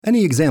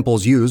Any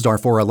examples used are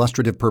for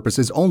illustrative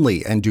purposes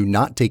only and do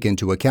not take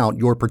into account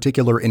your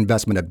particular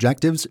investment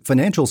objectives,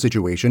 financial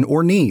situation,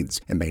 or needs,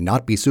 and may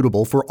not be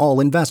suitable for all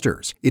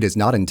investors. It is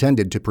not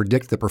intended to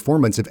predict the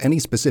performance of any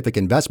specific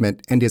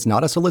investment and is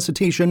not a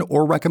solicitation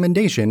or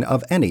recommendation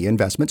of any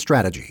investment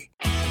strategy.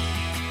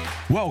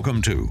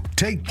 Welcome to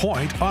Take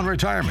Point on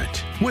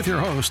Retirement with your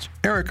host,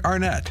 Eric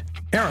Arnett.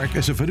 Eric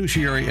is a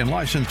fiduciary and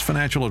licensed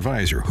financial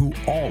advisor who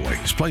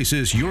always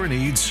places your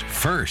needs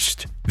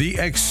first. The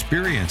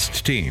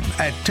experienced team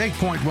at Take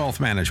Point Wealth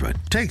Management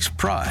takes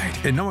pride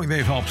in knowing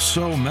they've helped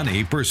so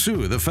many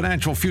pursue the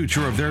financial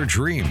future of their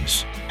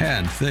dreams,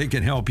 and they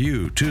can help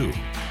you too.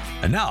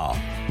 And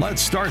now,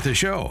 let's start the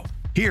show.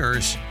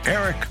 Here's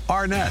Eric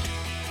Arnett.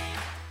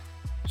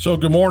 So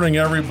good morning,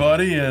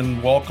 everybody,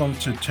 and welcome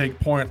to Take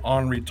Point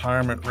on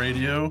Retirement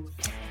Radio.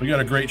 We got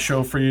a great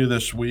show for you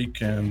this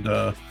week,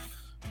 and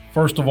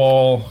first of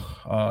all,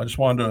 I just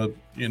wanted to,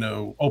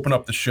 open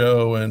up the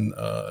show and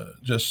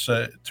just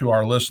say to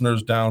our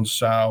listeners down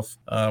south,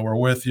 we're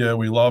with you,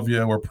 we love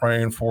you, we're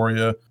praying for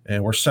you,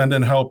 and we're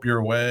sending help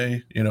your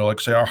way.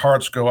 Our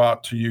hearts go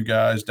out to you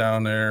guys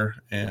down there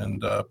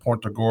in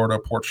Punta Gorda,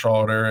 Port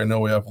Charlotte area. I know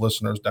we have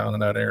listeners down in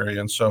that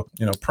area, and so,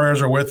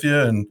 prayers are with you,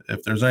 and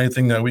if there's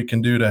anything that we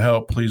can do to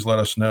help, please let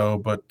us know.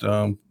 But,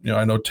 I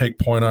know Take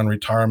Point on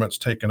Retirement's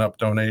taking up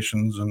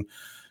donations and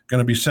going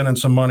to be sending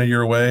some money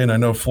your way. And I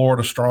know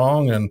Florida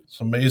strong and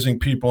some amazing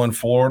people in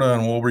Florida,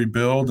 and we'll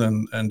rebuild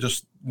and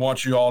just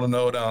want you all to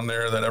know down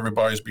there that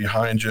everybody's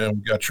behind you and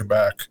we got your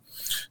back.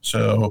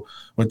 So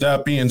with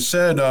that being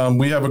said,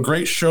 we have a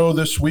great show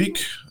this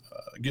week.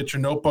 Get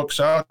your notebooks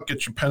out,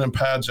 get your pen and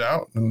pads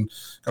out, and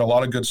got a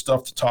lot of good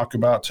stuff to talk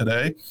about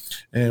today.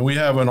 And we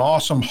have an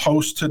awesome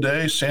host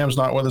today. Sam's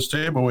not with us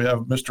today, but we have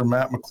Mr.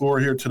 Matt McClure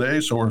here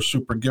today. So we're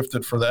super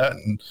gifted for that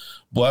and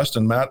blessed.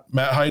 And Matt,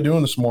 how you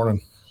doing this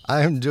morning?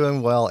 I'm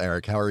doing well,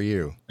 Eric. How are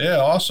you? Yeah,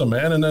 awesome,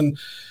 man. And then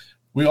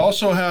we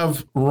also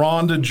have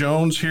Rhonda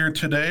Jones here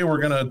today.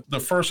 The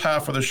first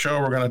half of the show,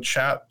 we're going to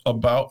chat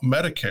about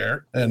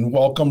Medicare. And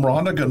welcome,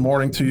 Rhonda. Good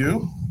morning to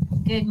you.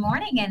 Good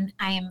morning, and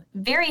I am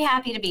very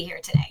happy to be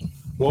here today.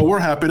 Well, we're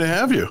happy to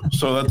have you.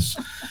 So that's,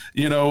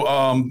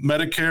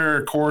 Medicare,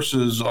 of course,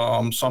 is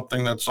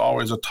something that's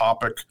always a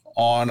topic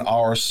on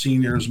our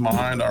seniors'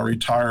 mind, our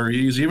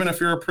retirees. Even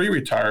if you're a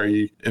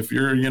pre-retiree, if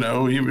you're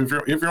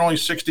only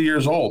 60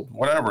 years old,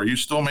 whatever, you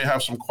still may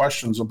have some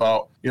questions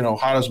about,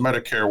 how does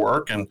Medicare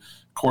work? And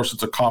of course,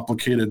 it's a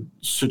complicated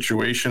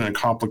situation and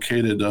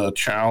complicated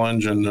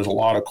challenge, and there's a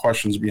lot of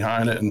questions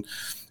behind it. And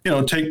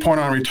Take Point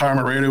on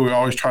Retirement Radio, we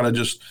always try to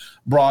just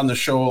broaden the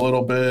show a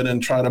little bit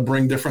and try to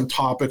bring different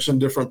topics and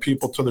different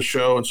people to the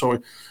show. And so we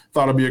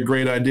thought it'd be a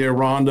great idea.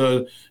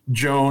 Rhonda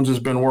Jones has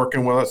been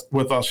working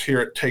with us here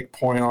at Take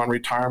Point on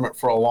Retirement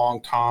for a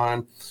long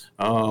time.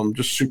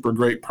 Just super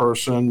great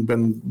person.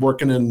 Been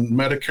working in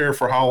Medicare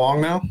for how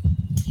long now?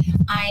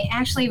 I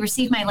actually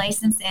received my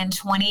license in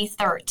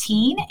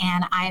 2013,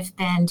 and I've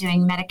been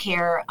doing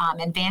Medicare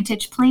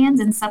Advantage plans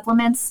and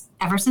supplements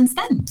ever since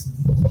then.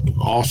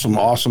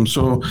 Awesome.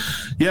 So,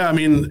 yeah,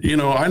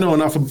 I know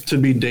enough to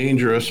be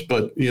dangerous,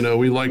 but,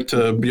 we like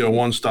to be a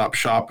one-stop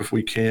shop if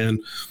we can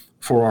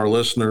for our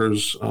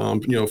listeners.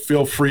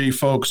 Feel free,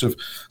 folks, if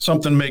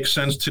something makes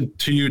sense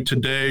to you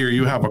today or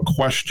you have a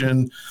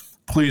question,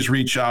 please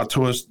reach out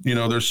to us.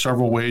 There's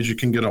several ways you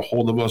can get a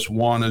hold of us.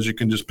 One is you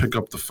can just pick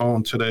up the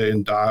phone today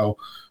and dial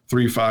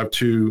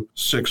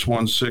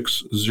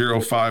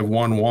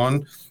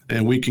 352-616-0511,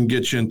 and we can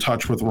get you in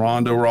touch with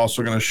Rhonda. We're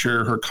also going to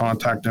share her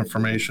contact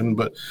information,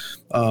 but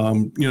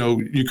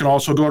you can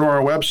also go to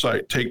our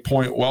website,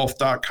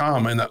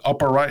 takepointwealth.com. In the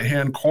upper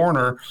right-hand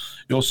corner,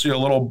 you'll see a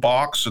little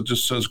box that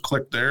just says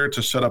click there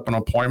to set up an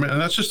appointment.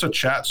 And that's just a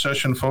chat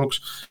session,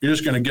 folks. You're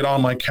just going to get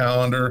on my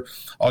calendar.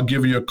 I'll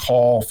give you a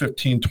call,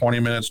 15, 20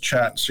 minutes,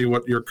 chat, and see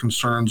what your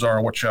concerns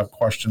are, what you have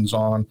questions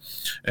on.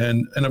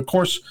 And of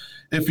course,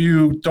 if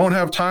you don't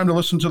have time to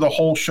listen to the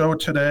whole show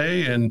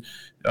today and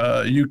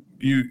you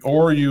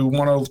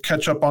want to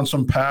catch up on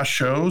some past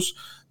shows,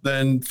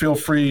 then feel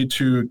free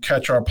to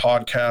catch our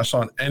podcast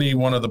on any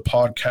one of the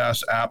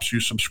podcast apps you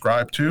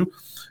subscribe to.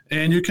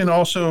 And you can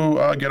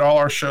also get all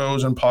our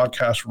shows and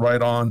podcasts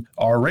right on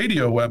our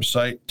radio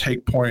website,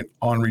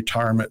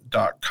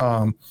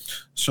 takepointonretirement.com.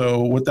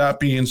 So with that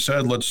being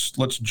said,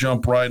 let's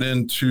jump right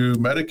into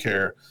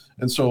Medicare.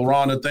 And so,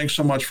 Rhonda, thanks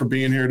so much for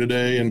being here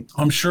today. And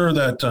I'm sure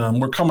that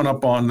we're coming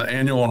up on the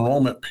annual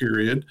enrollment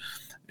period,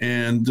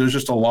 and there's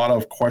just a lot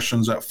of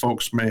questions that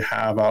folks may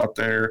have out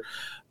there.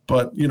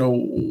 But,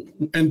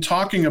 in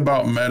talking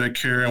about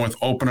Medicare and with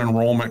open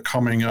enrollment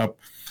coming up,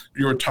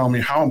 you were telling me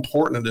how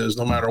important it is,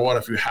 no matter what,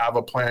 if you have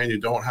a plan, you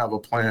don't have a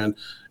plan,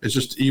 is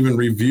just to even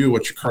review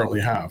what you currently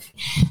have.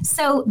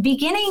 So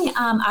beginning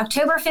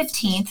October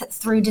 15th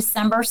through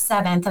December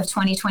 7th of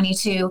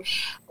 2022,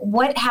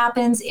 what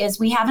happens is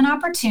we have an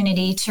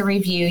opportunity to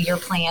review your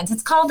plans.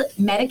 It's called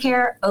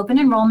Medicare Open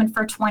Enrollment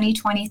for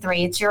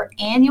 2023. It's your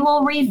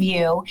annual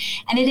review,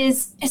 and it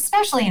is,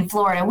 especially in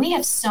Florida, we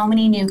have so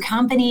many new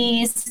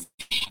companies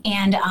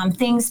and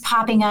things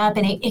popping up,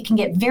 and it can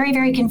get very,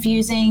 very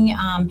confusing.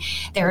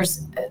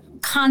 There's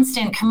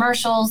constant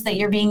commercials that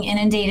you're being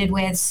inundated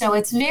with. So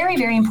it's very,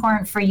 very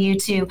important for you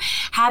to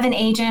have an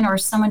agent or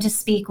someone to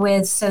speak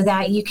with so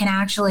that you can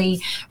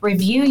actually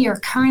review your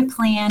current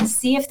plan,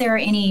 see if there are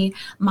any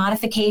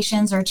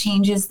modifications or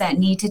changes that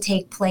need to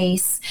take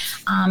place.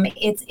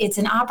 It's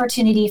an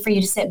opportunity for you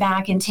to sit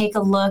back and take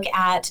a look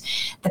at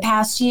the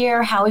past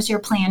year. How has your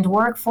plan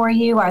work for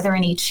you? Are there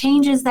any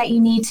changes that you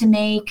need to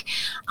make?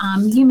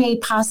 You may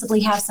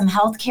possibly have some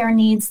healthcare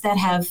needs that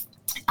have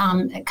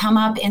come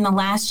up in the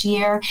last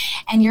year,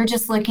 and you're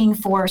just looking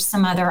for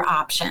some other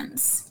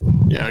options.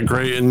 Yeah,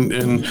 great.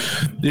 And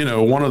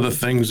one of the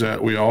things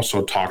that we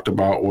also talked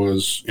about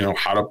was,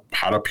 how do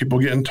people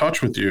get in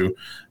touch with you?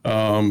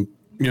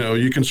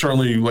 You can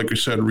certainly, like we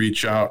said,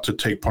 reach out to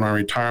Take Point on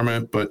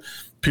Retirement, but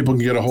people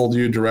can get a hold of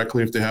you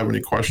directly if they have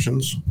any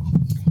questions.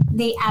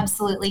 They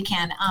absolutely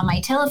can.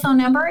 My telephone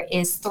number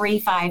is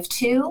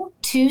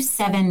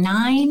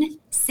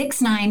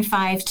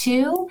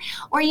 352-279-6952,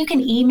 or you can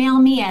email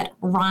me at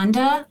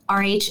Rhonda,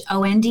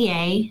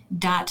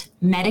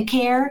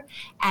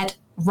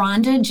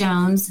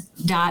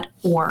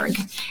 RhondaMedicare@rhondajones.org.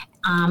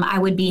 I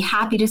would be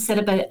happy to set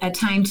up a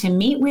time to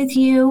meet with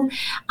you.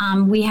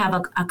 We have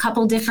a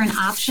couple different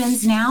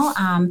options now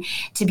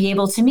to be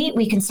able to meet.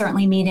 We can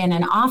certainly meet in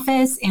an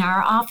office. In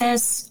our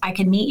office, I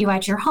could meet you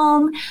at your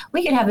home.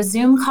 We could have a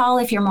Zoom call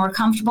if you're more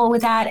comfortable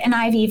with that. And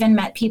I've even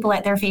met people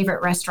at their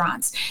favorite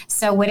restaurants.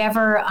 So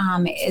whatever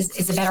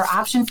is a better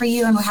option for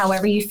you and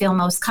however you feel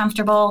most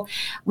comfortable,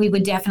 we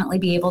would definitely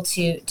be able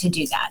to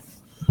do that.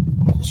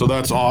 So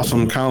that's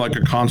awesome. Kind of like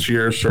a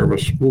concierge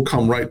service. We'll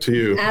come right to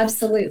you.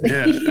 Absolutely.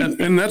 Yeah.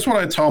 And that's what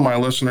I tell my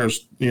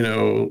listeners,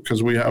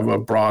 because we have a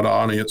broad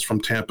audience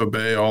from Tampa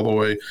Bay all the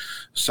way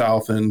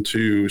south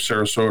into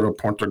Sarasota,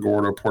 Punta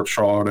Gorda, Port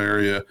Charlotte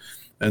area.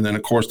 And then,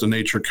 of course, the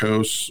Nature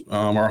Coast.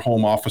 Our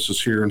home office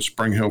is here in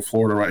Spring Hill,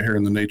 Florida, right here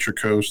in the Nature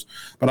Coast.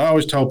 But I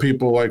always tell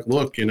people,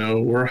 look,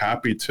 we're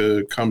happy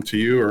to come to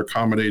you or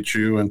accommodate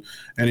you in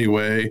any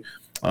way.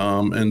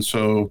 And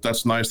so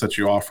that's nice that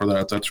you offer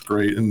that. That's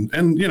great. And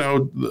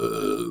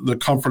the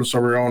comforts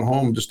of your own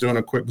home, just doing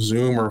a quick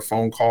Zoom or a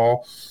phone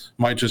call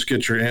might just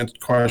get your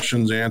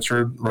questions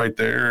answered right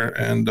there,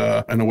 and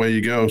away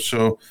you go.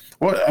 So,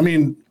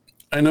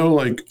 I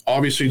know,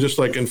 obviously, just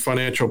like in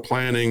financial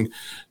planning,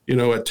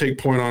 at Take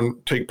Point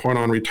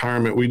on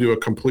Retirement, we do a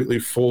completely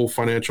full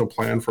financial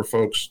plan for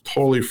folks,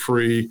 totally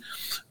free.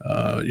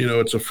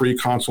 It's a free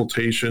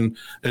consultation.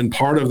 And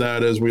part of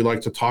that is we like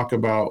to talk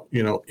about,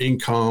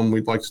 income.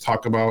 We'd like to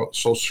talk about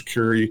Social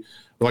Security.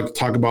 We like to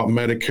talk about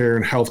Medicare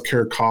and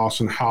healthcare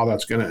costs and how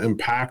that's going to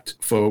impact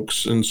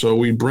folks. And so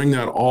we bring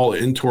that all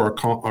into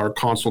our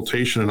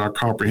consultation and our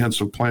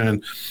comprehensive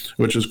plan,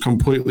 which is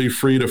completely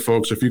free to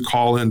folks. If you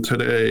call in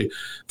today,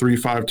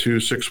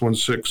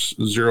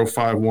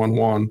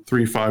 352-616-0511,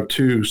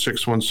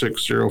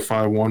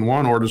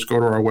 352-616-0511, or just go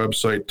to our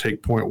website,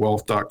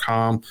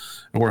 takepointwealth.com,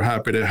 and we're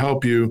happy to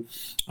help you.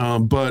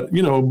 But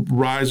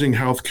rising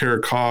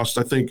healthcare costs,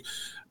 I think,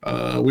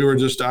 we were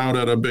just out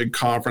at a big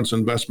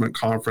investment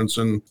conference,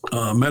 and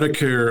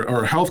Medicare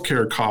or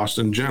healthcare costs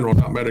in general,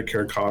 not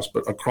Medicare costs,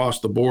 but across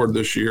the board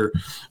this year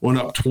went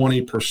up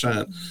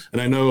 20%.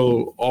 And I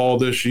know all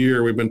this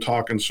year we've been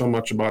talking so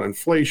much about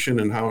inflation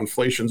and how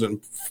inflation's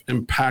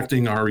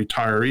impacting our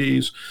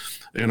retirees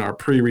and our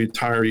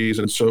pre-retirees.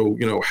 And so,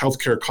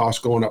 healthcare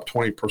costs going up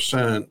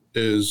 20%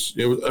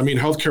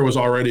 healthcare was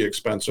already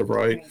expensive,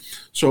 right?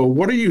 So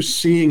what are you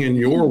seeing in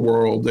your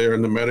world there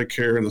in the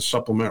Medicare and the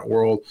supplement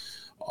world?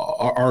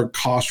 Are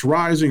costs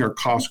rising? Are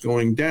costs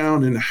going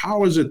down? And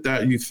how is it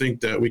that you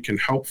think that we can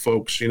help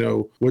folks,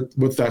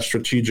 with that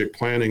strategic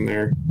planning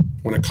there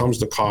when it comes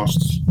to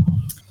costs?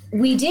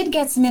 We did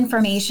get some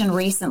information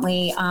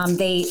recently.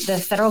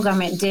 The federal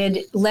government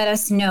did let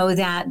us know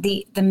that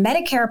the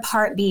Medicare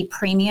Part B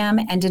premium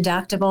and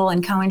deductible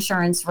and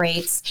coinsurance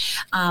rates,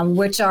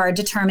 which are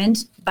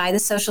determined by the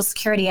Social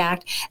Security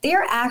Act, they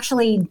are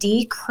actually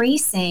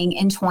decreasing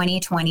in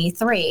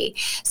 2023.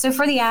 So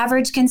for the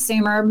average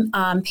consumer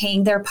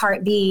paying their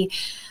Part B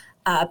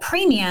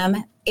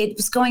premium, it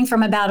was going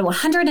from about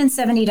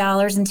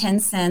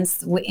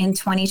 $170.10 in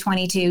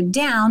 2022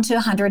 down to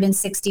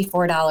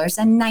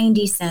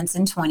 $164.90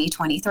 in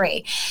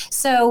 2023.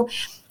 So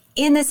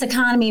in this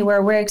economy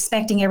where we're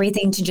expecting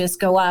everything to just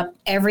go up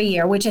every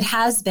year, which it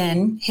has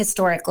been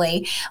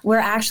historically, we're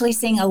actually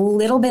seeing a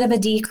little bit of a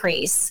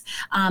decrease.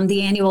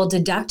 The annual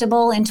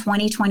deductible in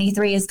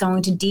 2023 is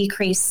going to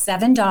decrease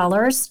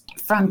 $7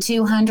 from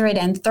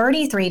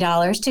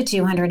 $233 to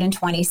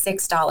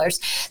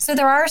 $226. So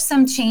there are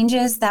some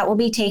changes that will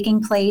be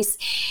taking place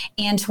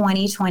in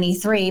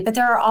 2023, but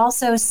there are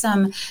also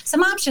some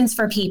options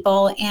for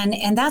people.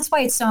 And that's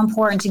why it's so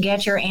important to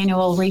get your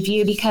annual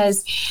review,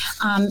 because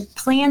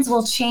plans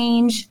will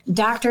change.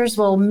 Doctors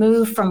will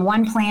move from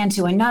one plan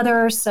to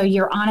another. So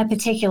you're on a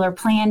particular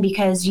plan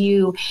because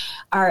you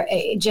are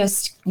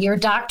your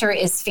doctor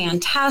is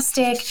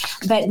fantastic,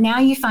 but now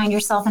you find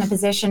yourself in a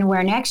position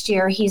where next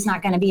year he's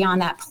not going to be on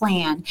that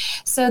plan.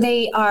 So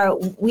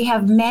we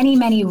have many,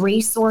 many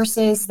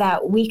resources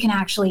that we can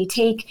actually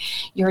take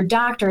your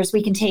doctors,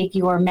 we can take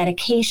your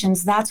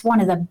medications. That's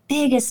one of the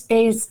biggest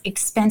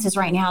expenses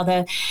right now.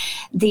 The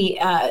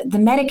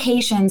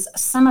medications,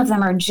 some of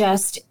them are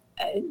just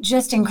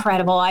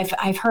incredible.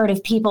 I've heard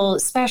of people,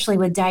 especially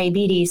with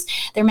diabetes,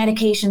 their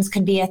medications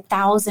could be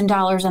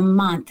 $1,000 a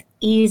month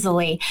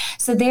easily.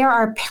 So there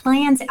are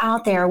plans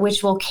out there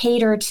which will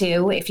cater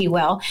to, if you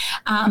will,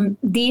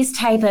 these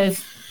type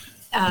of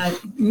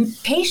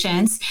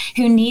patients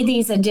who need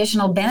these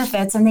additional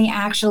benefits, and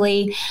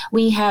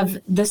we have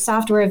the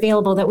software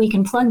available that we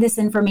can plug this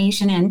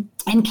information in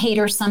and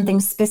cater something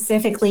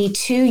specifically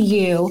to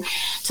you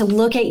to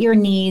look at your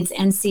needs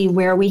and see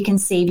where we can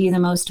save you the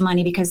most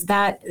money, because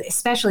that,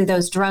 especially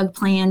those drug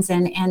plans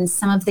and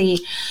some of the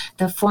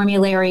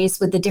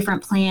formularies with the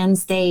different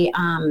plans, they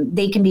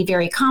can be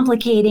very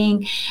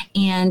complicated,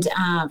 and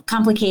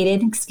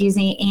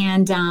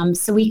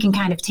so we can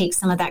kind of take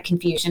some of that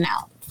confusion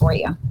out for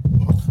you.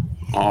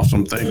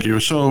 Awesome. Thank you.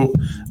 So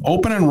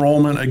open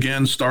enrollment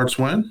again starts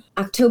when?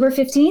 October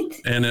 15th.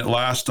 And it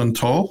lasts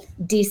until?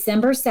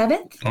 December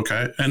 7th.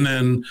 Okay. And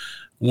then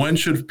when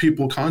should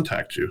people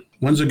contact you?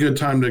 When's a good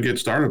time to get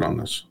started on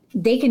this?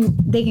 They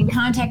can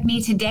contact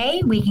me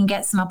today. We can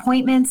get some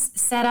appointments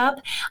set up.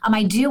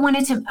 I did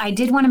want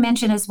to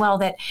mention as well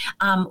that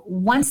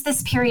once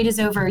this period is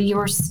over,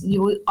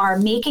 you are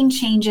making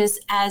changes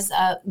as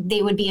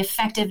they would be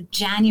effective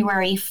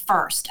January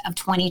 1st of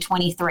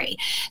 2023.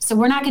 So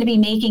we're not going to be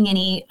making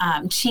any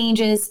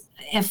changes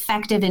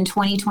effective in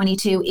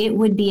 2022. It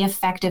would be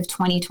effective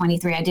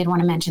 2023. I did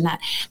want to mention that,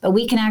 but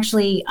we can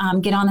actually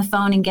get on the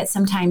phone and get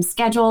some time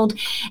scheduled,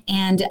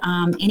 and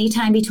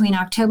anytime between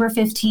October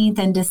 15th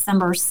and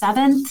December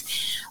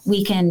 7th,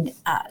 we can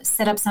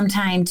set up some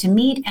time to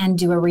meet and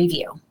do a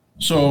review.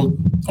 So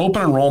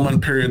open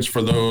enrollment periods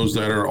for those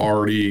that are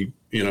already,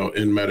 in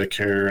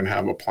Medicare and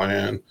have a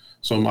plan.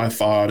 So my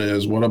thought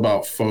is, what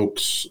about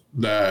folks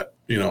that,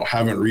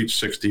 haven't reached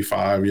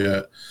 65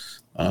 yet?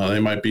 They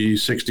might be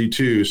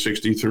 62,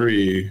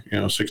 63,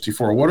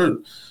 64.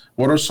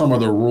 What are some of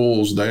the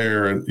rules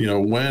there?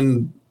 And,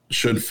 when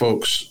should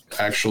folks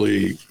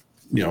actually,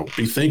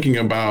 be thinking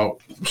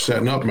about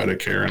setting up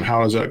Medicare, and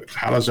how does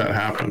that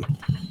happen?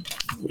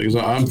 Because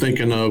I'm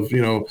thinking of,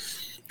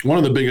 one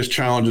of the biggest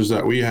challenges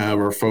that we have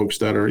are folks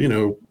that are,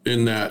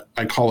 in that,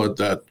 I call it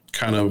that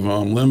kind of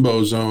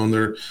limbo zone.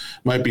 There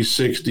might be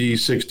 60,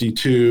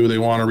 62, they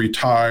want to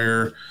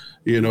retire,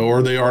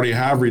 or they already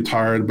have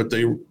retired, but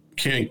they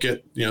can't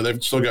get,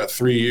 they've still got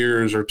 3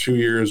 years or 2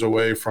 years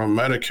away from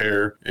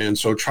Medicare. And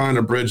so trying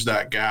to bridge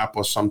that gap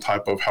with some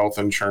type of health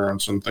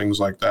insurance and things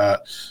like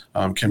that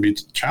can be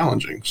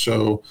challenging.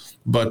 So,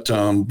 but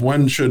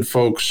when should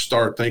folks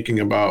start thinking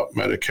about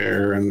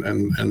Medicare,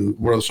 and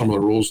what are some of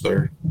the rules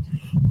there?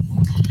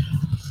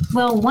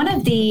 Well, one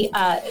of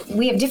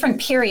we have different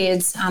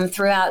periods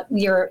throughout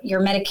your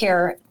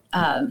Medicare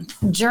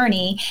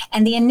journey,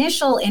 and the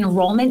initial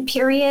enrollment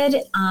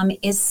period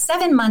is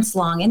 7 months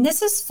long, and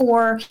this is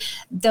for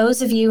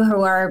those of you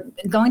who are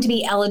going to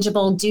be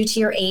eligible due to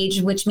your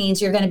age, which means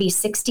you're going to be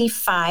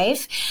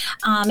 65,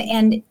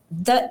 and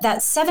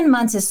that 7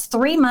 months is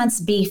 3 months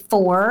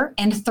before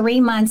and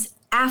 3 months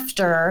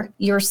after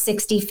your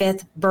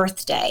 65th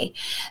birthday.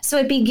 So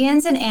it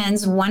begins and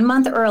ends 1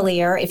 month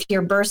earlier if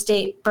your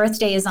birthday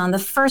is on the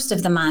first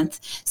of the month.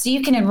 So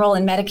you can enroll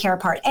in Medicare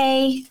Part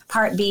A,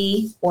 Part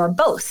B, or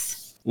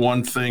both.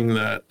 One thing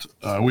that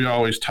we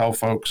always tell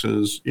folks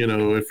is,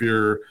 if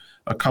you're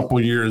a couple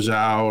years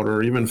out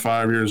or even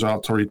 5 years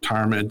out to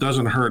retirement, it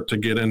doesn't hurt to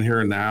get in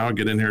here now,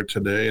 get in here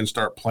today and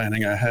start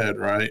planning ahead,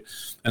 right?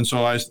 And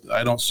so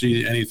I don't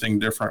see anything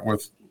different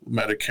with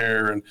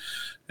Medicare.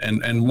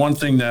 And one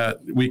thing that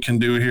we can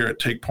do here at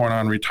Take Point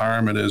on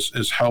Retirement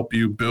is help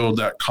you build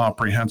that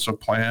comprehensive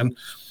plan.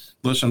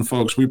 Listen,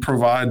 folks, we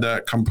provide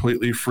that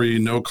completely free,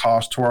 no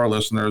cost to our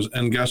listeners.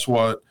 And guess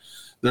what?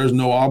 There's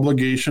no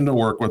obligation to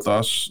work with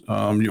us.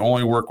 You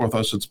only work with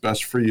us. It's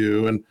best for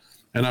you.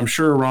 And I'm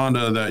sure,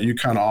 Rhonda, that you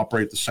kind of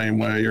operate the same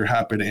way. You're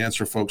happy to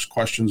answer folks'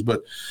 questions,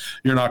 but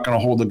you're not going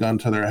to hold the gun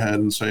to their head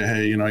and say,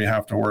 hey, you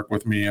have to work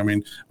with me. I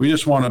mean, we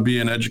just want to be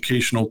an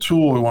educational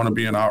tool. We want to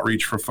be an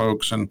outreach for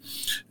folks. And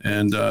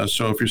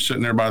so if you're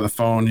sitting there by the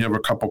phone, you have a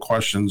couple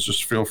questions,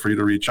 just feel free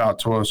to reach out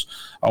to us.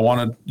 I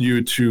wanted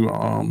you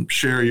to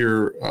share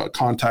your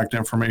contact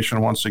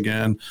information once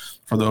again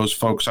for those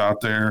folks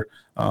out there.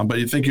 But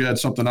you think you had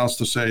something else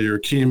to say. You're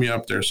keying me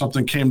up there.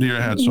 Something came to your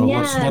head. So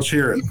yes. let's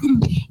hear it.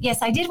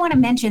 Yes, I did want to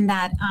mention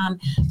that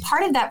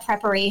part of that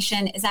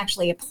preparation is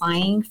actually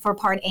applying for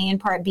Part A and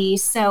Part B.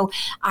 So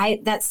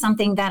that's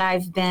something that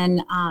I've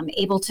been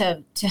able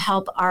to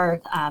help our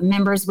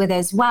members with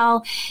as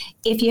well.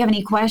 if you have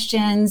any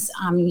questions,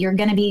 you're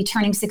going to be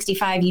turning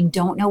 65, you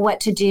don't know what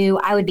to do,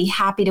 I would be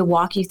happy to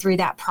walk you through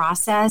that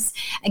process.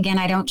 Again,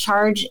 I don't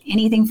charge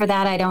anything for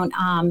that. I don't,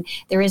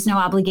 there is no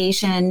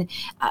obligation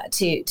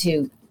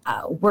to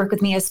work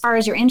with me. As far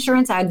as your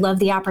insurance, I'd love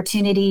the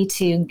opportunity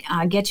to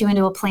get you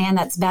into a plan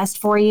that's best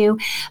for you.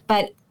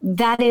 But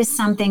that is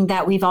something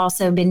that we've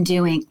also been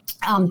doing.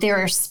 There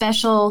are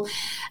special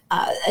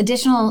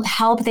additional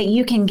help that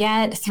you can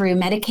get through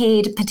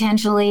Medicaid,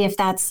 potentially, if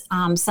that's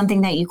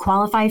something that you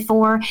qualify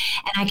for.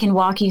 And I can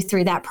walk you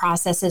through that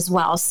process as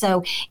well.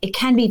 So it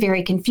can be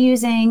very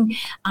confusing,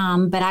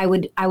 but I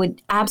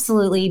would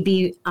absolutely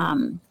be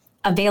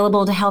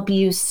available to help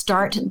you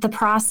start the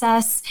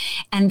process.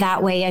 And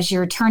that way, as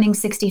you're turning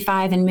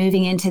 65 and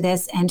moving into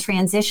this and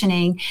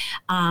transitioning,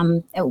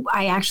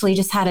 I actually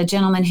just had a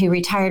gentleman who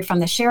retired from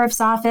the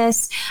sheriff's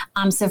office.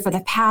 So for the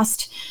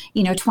past,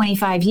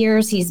 25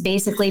 years, he's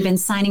basically been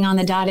signing on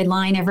the dotted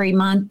line every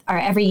month or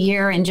every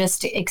year and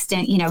just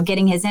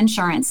getting his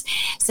insurance.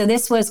 So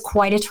this was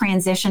quite a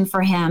transition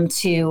for him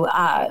to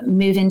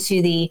move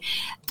into the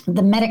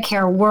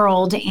Medicare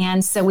world.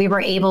 And so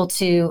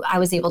I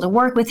was able to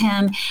work with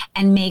him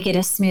and make it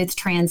a smooth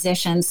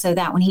transition so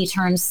that when he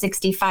turns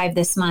 65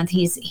 this month,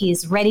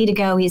 he's ready to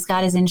go. He's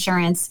got his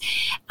insurance.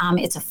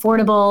 It's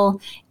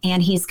affordable,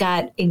 and he's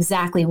got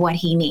exactly what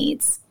he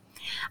needs.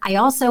 I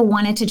also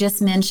wanted to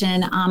just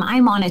mention,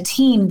 I'm on a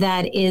team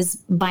that is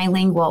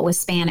bilingual with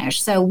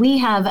Spanish. So we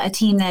have a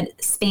team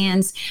that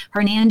spans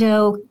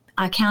Hernando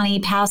County,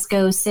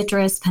 Pasco,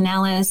 Citrus,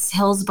 Pinellas,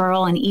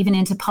 Hillsborough, and even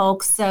into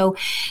Polk. So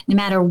no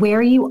matter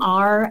where you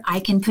are, I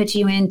can put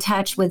you in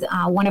touch with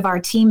one of our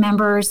team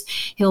members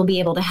who will be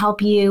able to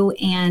help you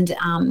and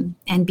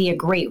be a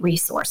great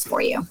resource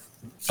for you.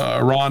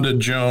 Rhonda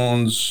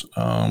Jones,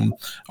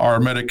 our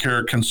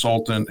Medicare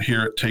consultant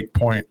here at Take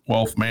Point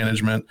Wealth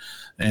Management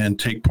and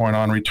Take Point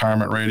on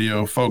Retirement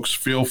Radio. Folks,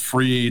 feel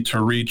free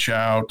to reach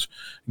out,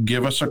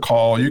 give us a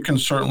call. You can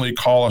certainly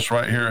call us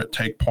right here at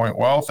Take Point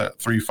Wealth at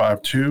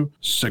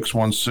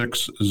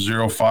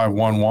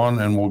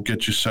 352-616-0511, and we'll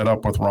get you set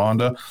up with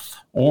Rhonda.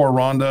 Or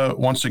Rhonda,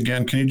 once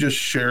again, can you just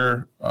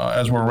share,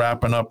 as we're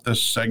wrapping up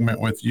this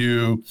segment with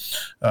you,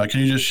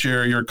 can you just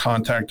share your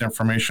contact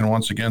information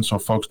once again so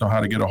folks know how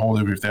to get a hold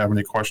of you if they have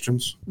any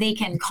questions? They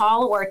can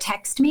call or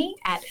text me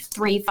at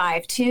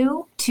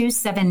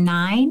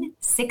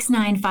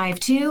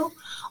 352-279-6952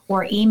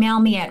 or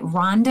email me at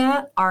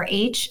Rhonda,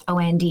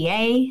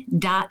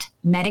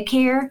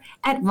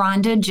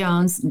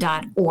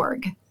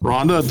 RHONDA.Medicare@rhondajones.org.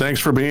 Rhonda, thanks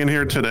for being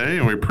here today,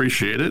 and we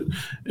appreciate it.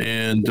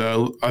 And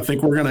I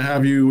think we're going to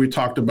have you, we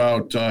talked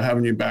about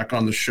having you back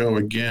on the show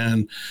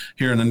again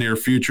here in the near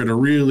future to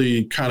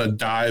really kind of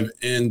dive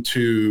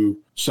into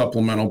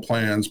supplemental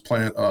plans,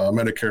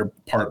 Medicare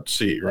Part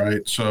C,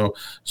 right? So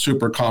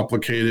super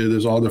complicated.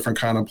 There's all different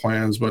kind of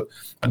plans, but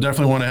I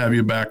definitely want to have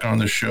you back on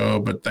the show.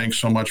 But thanks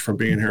so much for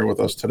being here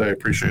with us today.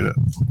 Appreciate it.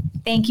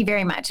 Thank you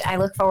very much. I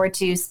look forward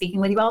to speaking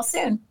with you all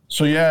soon.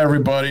 So yeah,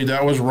 everybody,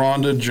 that was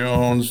Rhonda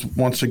Jones,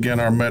 once again,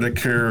 our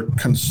Medicare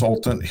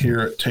consultant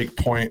here at Take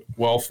Point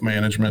Wealth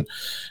Management,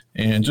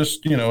 and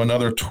just,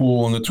 another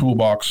tool in the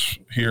toolbox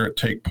here at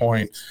Take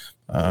Point.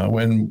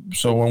 When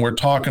we're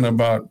talking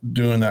about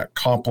doing that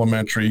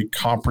complimentary,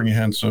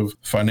 comprehensive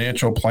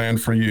financial plan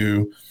for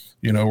you,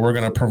 we're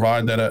going to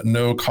provide that at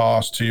no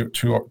cost to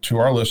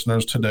our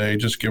listeners today.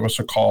 Just give us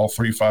a call,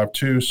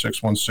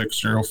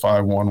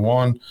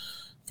 352-616-0511.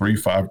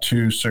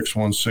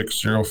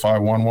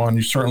 352-616-0511.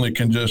 You certainly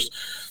can just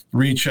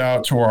reach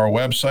out to our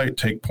website,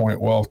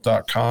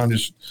 takepointwealth.com.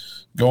 Just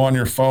go on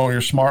your phone,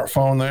 your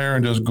smartphone there,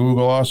 and just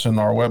Google us, and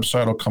our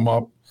website will come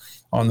up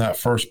on that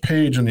first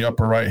page in the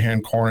upper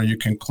right-hand corner. You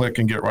can click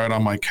and get right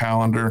on my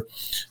calendar.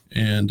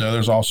 And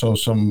there's also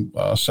some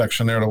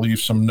section there to leave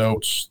some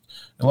notes.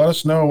 And let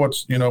us know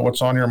what's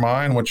on your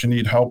mind, what you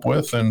need help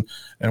with, and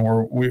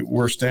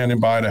we're standing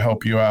by to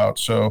help you out.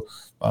 So,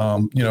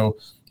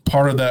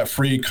 part of that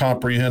free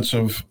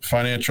comprehensive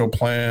financial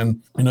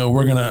plan,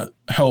 we're going to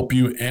help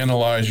you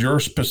analyze your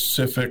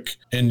specific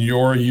and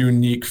your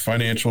unique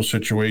financial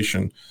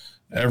situation.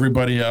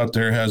 Everybody out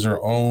there has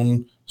their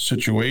own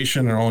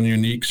situation, their own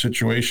unique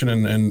situation,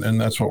 and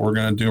that's what we're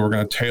going to do. We're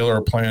going to tailor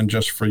a plan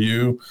just for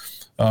you.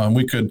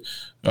 We could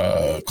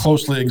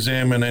closely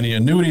examine any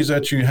annuities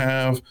that you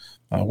have.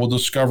 We'll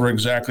discover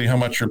exactly how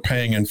much you're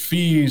paying in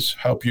fees,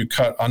 help you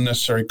cut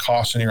unnecessary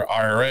costs in your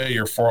IRA,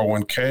 your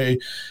 401k,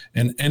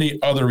 and any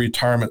other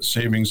retirement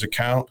savings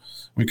account.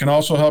 We can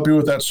also help you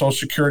with that Social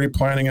Security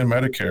planning and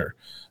Medicare.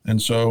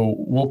 And so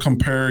we'll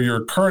compare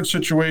your current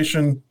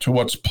situation to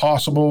what's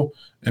possible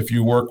if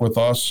you work with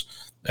us.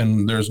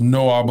 And there's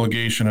no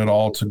obligation at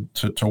all to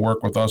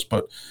work with us,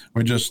 but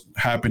we're just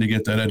happy to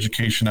get that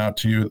education out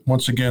to you.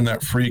 Once again,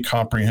 that free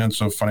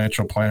comprehensive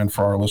financial plan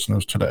for our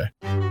listeners today.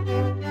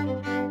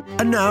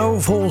 And now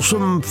for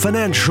some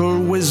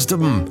financial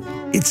wisdom.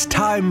 It's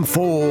time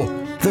for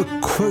the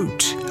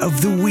quote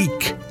of the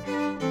week.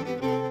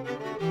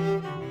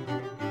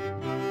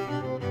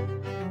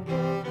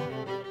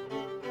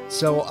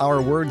 So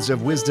our words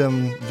of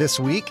wisdom this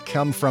week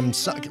come from,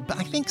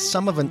 I think,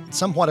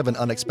 somewhat of an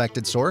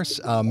unexpected source.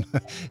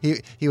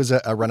 He was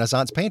a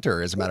Renaissance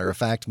painter, as a matter of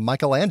fact,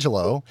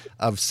 Michelangelo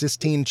of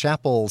Sistine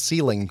Chapel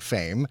ceiling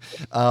fame.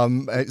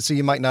 So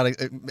you might not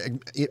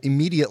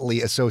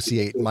immediately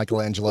associate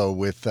Michelangelo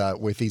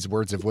with these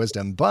words of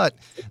wisdom, but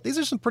these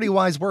are some pretty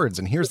wise words.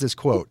 And here's this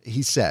quote.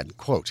 He said,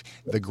 quote,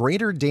 "The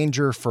greater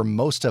danger for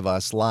most of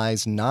us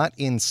lies not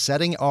in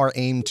setting our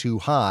aim too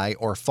high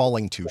or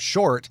falling too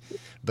short,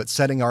 but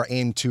setting our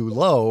aim too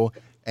low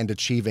and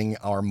achieving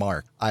our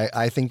mark."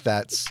 I think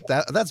that's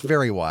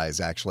very wise,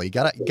 actually.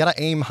 Gotta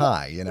aim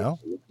high, you know?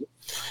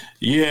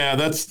 Yeah,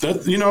 that's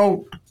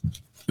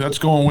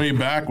going way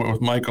back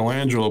with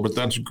Michelangelo, but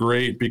that's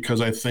great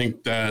because I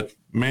think that,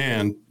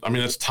 man, I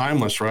mean, it's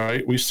timeless,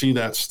 right? We see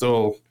that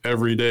still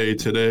every day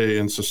today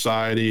in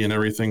society and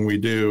everything we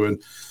do.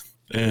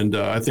 And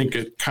I think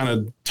it kind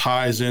of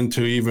ties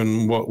into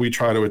even what we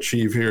try to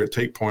achieve here at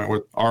Take Point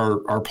with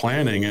our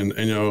planning and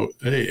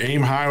hey,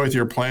 aim high with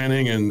your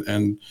planning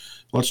and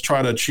let's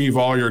try to achieve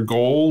all your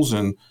goals.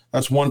 And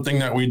that's one thing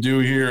that we do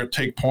here at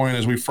Take Point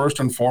is we first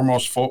and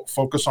foremost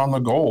focus on the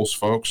goals,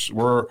 folks.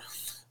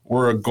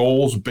 We're a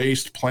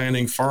goals-based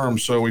planning firm,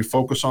 so we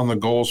focus on the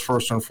goals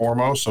first and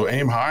foremost. So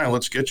aim high and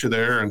let's get you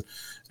there, and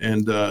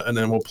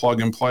then we'll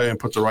plug and play and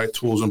put the right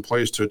tools in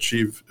place to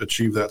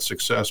achieve that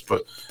success.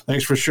 But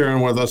thanks for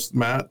sharing with us,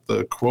 Matt,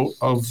 the quote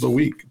of the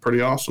week. Pretty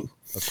awesome.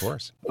 Of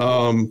course.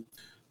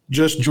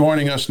 Just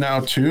joining us now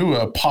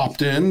too,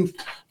 popped in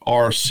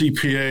our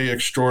CPA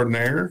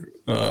extraordinaire,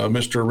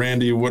 Mr.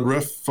 Randy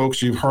Woodruff.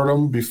 Folks, you've heard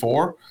him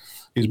before.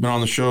 He's been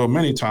on the show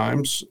many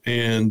times,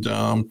 and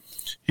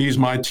he's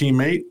my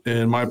teammate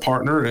and my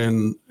partner,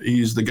 and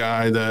he's the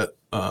guy that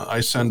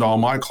I send all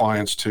my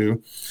clients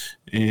to.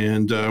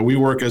 And we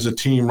work as a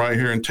team right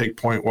here in Take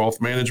Point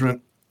Wealth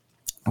Management.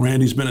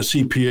 Randy's been a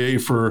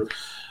CPA for,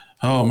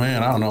 I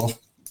don't know,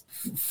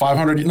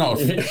 500, no.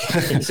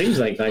 It seems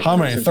like how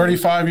many,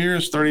 35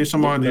 years, 30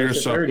 some odd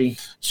years. So 30.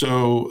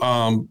 So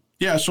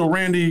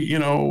Randy,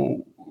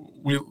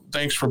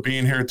 thanks for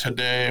being here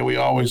today. We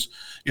always,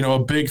 a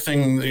big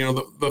thing,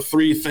 the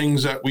three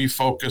things that we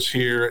focus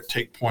here at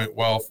Take Point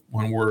Wealth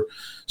when we're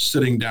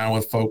sitting down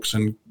with folks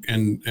and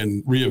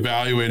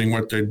reevaluating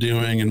what they're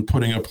doing and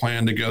putting a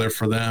plan together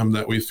for them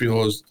that we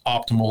feel is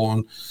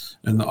optimal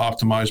and the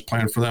optimized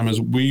plan for them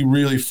is we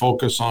really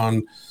focus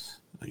on,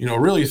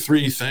 really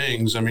three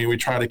things. I mean, we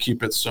try to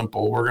keep it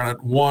simple. We're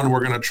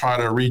going to try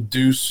to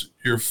reduce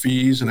your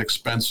fees and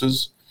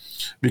expenses,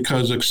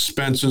 because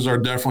expenses are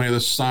definitely the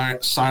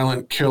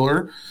silent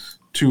killer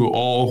to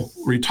all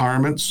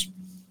retirements.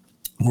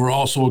 We're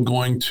also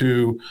going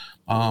to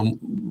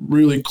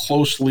really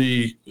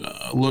closely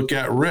look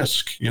at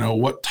risk.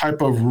 What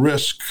type of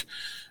risk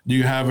do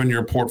you have in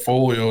your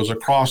portfolios?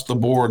 Across the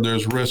board,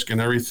 there's risk in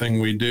everything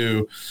we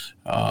do.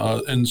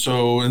 And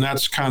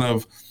that's kind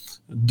of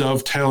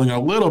dovetailing a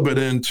little bit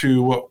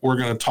into what we're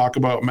going to talk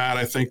about, Matt,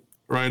 I think,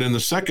 right in the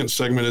second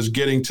segment is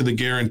getting to the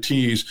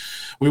guarantees.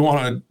 We want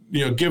to,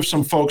 give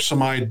some folks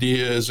some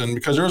ideas, and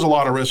because there's a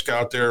lot of risk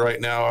out there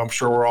right now, I'm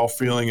sure we're all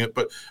feeling it,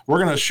 but we're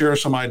going to share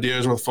some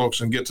ideas with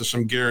folks and get to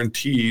some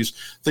guarantees.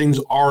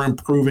 Things are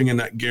improving in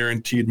that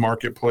guaranteed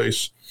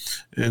marketplace.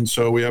 And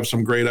so we have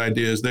some great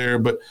ideas there.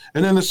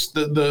 And then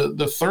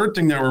the third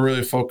thing that we're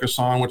really focused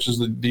on, which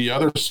is the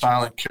other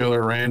silent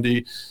killer,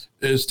 Randy,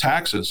 is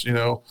taxes,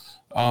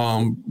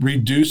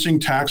 reducing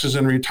taxes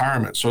in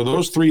retirement. So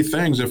those three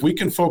things, if we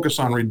can focus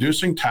on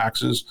reducing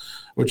taxes,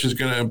 which is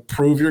going to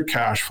improve your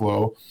cash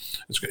flow,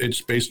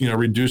 it's basically,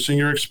 reducing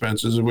your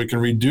expenses. If we can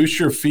reduce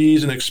your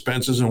fees and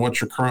expenses and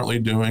what you're currently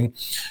doing,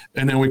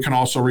 and then we can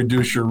also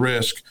reduce your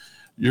risk,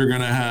 you're going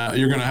to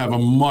have a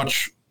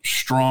much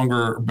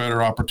stronger,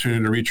 better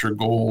opportunity to reach your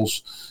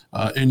goals,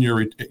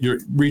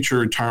 reach your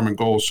retirement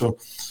goals. So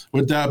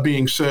with that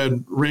being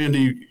said,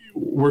 Randy,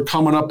 we're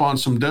coming up on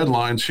some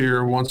deadlines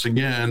here once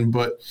again,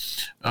 but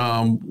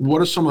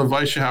what is some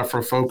advice you have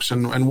for folks,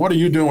 and what are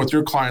you doing with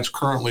your clients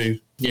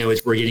currently? We're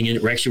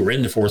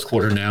in the fourth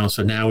quarter now.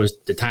 So now is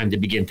the time to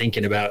begin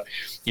thinking about,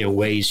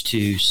 ways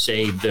to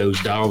save those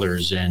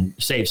dollars and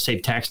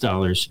save tax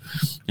dollars.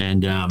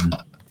 And,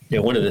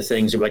 one of the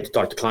things we like to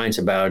talk to clients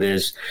about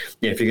is,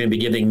 if you're going to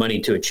be giving money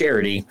to a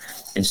charity,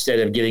 instead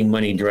of giving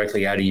money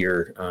directly out of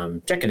your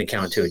checking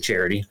account to a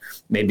charity,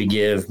 maybe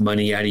give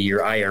money out of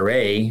your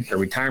IRA or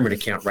retirement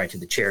account right to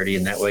the charity.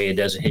 And that way it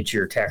doesn't hit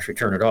your tax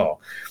return at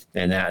all.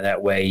 And that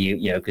way,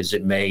 because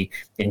it may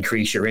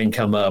increase your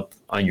income up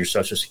on your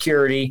Social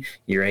Security,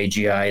 your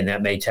AGI, and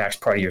that may tax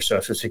part of your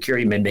Social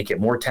Security, may make it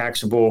more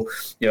taxable.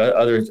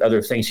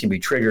 Other things can be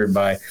triggered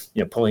by,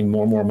 pulling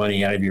more and more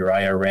money out of your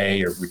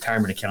IRA or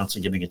retirement accounts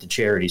and giving it to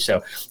charity.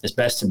 So it's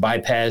best to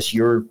bypass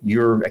your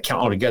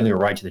account altogether,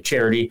 right to the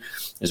charity.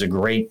 Is a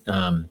great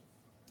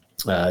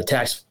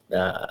tax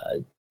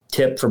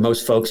tip for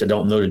most folks that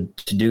don't know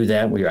to do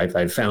that.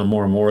 I've found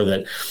more and more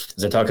that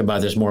as I talk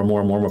about this, more and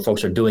more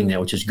folks are doing that,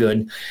 which is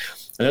good.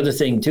 Another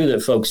thing, too,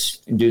 that folks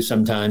do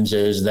sometimes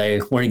is they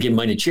want to give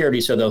money to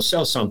charity, so they'll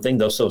sell something.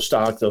 They'll sell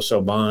stock, they'll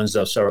sell bonds,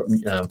 they'll sell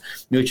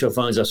mutual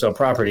funds, they'll sell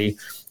property,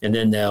 and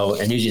then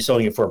usually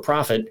selling it for a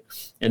profit,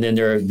 and then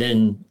they're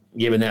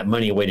giving that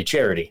money away to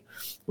charity.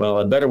 Well,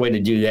 a better way to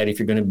do that, if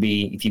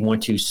you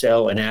want to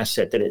sell an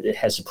asset that it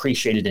has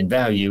appreciated in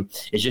value,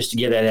 is just to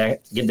give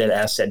that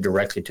asset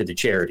directly to the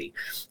charity.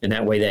 And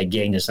that way that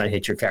gain does not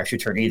hit your tax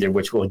return either,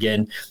 which will,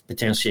 again,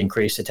 potentially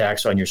increase the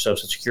tax on your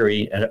Social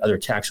Security and other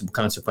taxable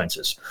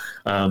consequences.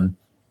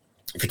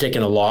 If you're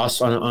taking a loss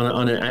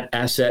on an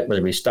asset,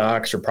 whether it be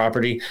stocks or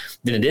property,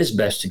 then it is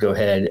best to go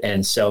ahead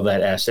and sell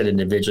that asset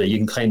individually. You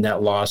can claim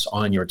that loss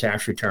on your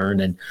tax return,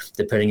 and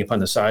depending upon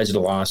the size of the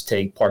loss,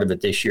 take part of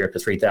it this year up to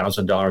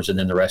 $3,000, and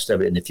then the rest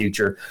of it in the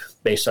future,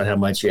 based on how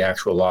much the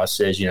actual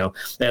loss is.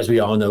 As we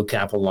all know,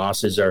 capital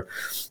losses are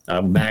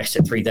maxed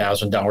at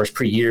 $3,000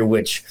 per year,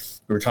 which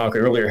we were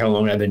talking earlier how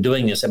long I've been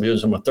doing this. I've been doing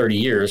this almost 30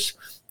 years.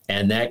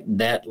 And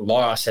that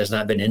loss has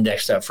not been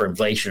indexed up for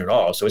inflation at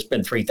all. So it's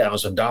been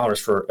 $3,000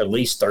 for at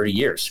least 30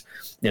 years.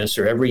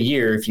 So every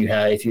year, if you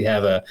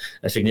have a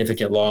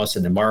significant loss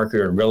in the market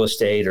or real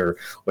estate or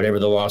whatever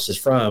the loss is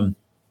from,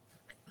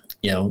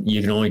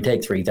 you can only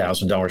take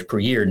 $3,000 per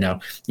year. Now,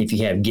 if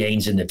you have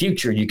gains in the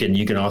future, you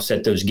can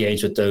offset those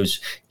gains with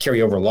those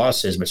carryover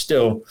losses, but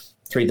still,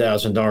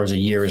 $3,000 a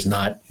year is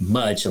not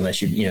much unless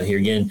here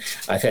again,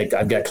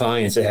 I've got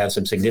clients that have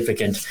some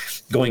significant,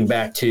 going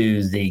back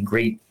to the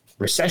Great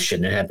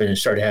Recession that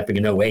started happening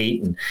in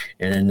 2008, and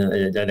then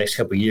the next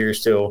couple of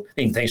years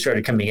things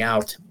started coming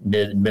out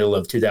middle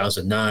of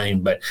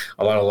 2009, but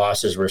a lot of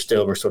losses we're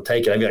still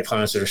taking. I've got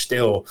clients that are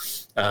still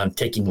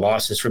taking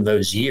losses from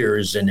those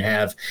years and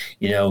have,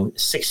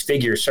 six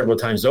figures several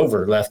times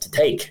over left to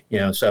take,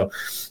 so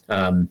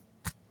there's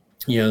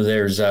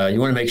you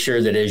want to make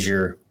sure that as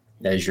you're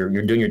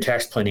doing your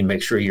tax planning,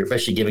 make sure you're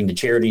especially giving to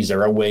charities.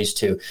 There are ways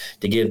to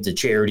give to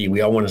charity.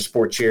 We all want to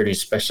support charities,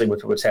 especially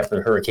with what's happened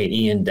with Hurricane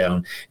Ian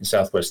down in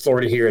Southwest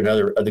Florida here and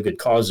other good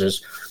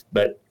causes.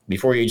 But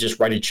before you just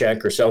write a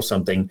check or sell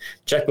something,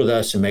 check with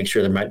us and make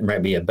sure there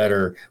might be a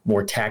better,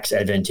 more tax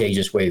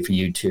advantageous way for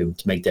you to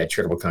make that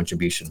charitable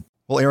contribution.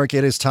 Well, Eric,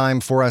 it is time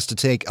for us to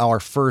take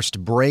our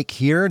first break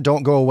here.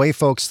 Don't go away,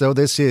 folks, though.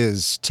 This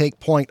is Take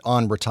Point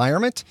on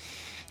Retirement.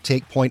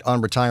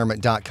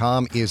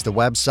 TakePointOnRetirement.com is the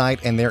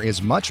website, and there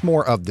is much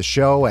more of the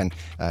show and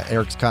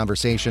Eric's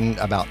conversation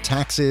about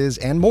taxes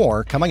and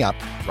more coming up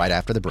right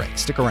after the break.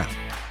 Stick around.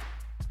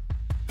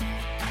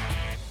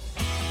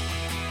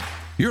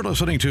 You're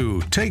listening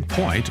to Take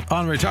Point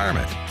on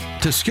Retirement.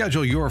 To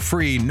schedule your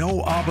free,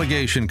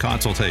 no-obligation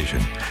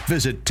consultation,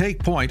 visit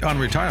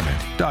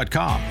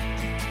TakePointOnRetirement.com.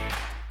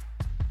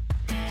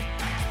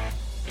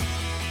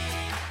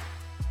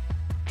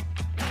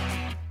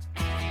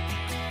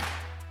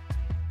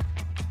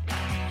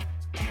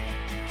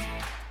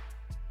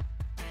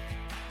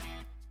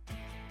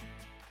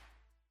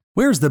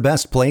 Where's the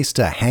best place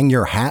to hang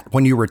your hat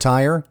when you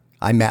retire?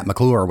 I'm Matt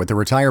McClure with the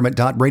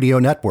Retirement.radio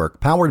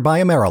network, powered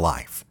by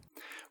AmeriLife.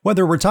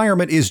 Whether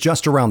retirement is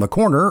just around the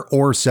corner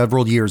or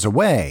several years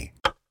away,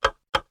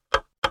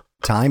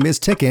 time is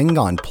ticking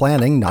on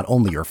planning not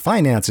only your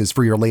finances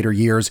for your later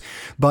years,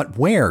 but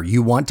where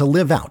you want to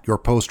live out your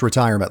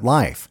post-retirement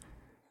life.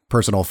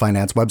 Personal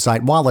finance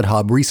website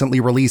WalletHub recently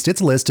released its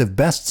list of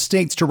best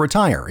states to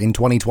retire in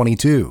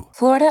 2022.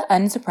 Florida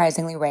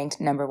unsurprisingly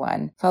ranked number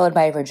 1, followed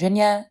by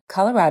Virginia,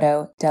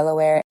 Colorado,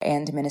 Delaware,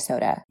 and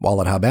Minnesota.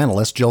 WalletHub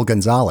analyst Jill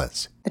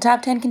Gonzalez. The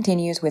top 10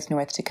 continues with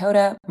North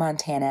Dakota,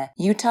 Montana,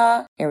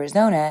 Utah,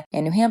 Arizona,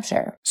 and New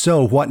Hampshire.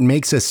 So what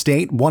makes a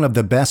state one of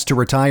the best to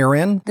retire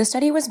in? The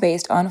study was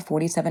based on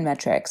 47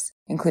 metrics,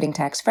 including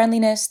tax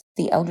friendliness,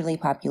 the elderly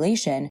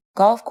population,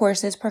 golf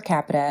courses per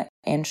capita,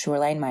 and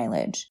shoreline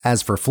mileage.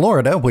 As for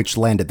Florida, which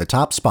landed the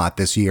top spot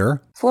this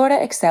year,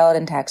 Florida excelled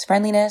in tax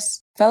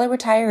friendliness, fellow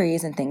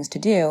retirees and things to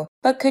do,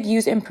 but could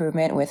use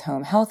improvement with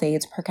home health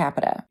aides per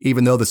capita.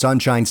 Even though the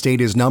Sunshine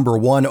State is number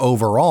 1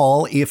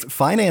 overall, if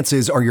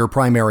finances are your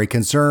primary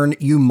concern,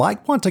 you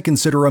might want to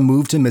consider a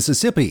move to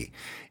Mississippi.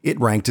 It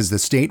ranked as the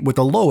state with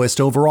the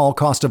lowest overall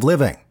cost of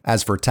living.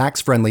 As for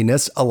tax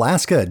friendliness,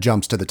 Alaska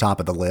jumps to the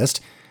top of the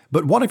list.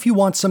 But what if you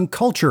want some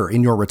culture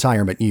in your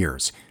retirement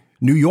years?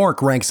 New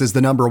York ranks as the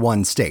number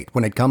 1 state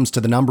when it comes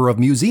to the number of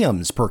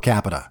museums per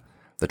capita.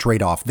 The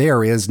trade-off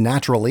there is,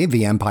 naturally,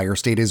 the Empire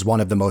State is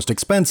one of the most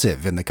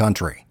expensive in the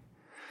country.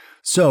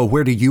 So,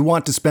 where do you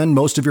want to spend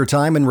most of your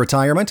time in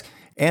retirement?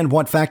 And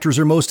what factors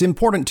are most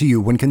important to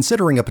you when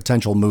considering a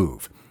potential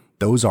move?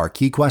 Those are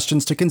key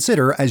questions to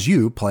consider as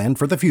you plan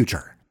for the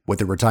future. With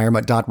the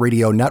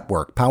Retirement.radio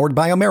network powered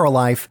by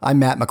AmeriLife, I'm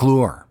Matt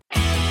McClure.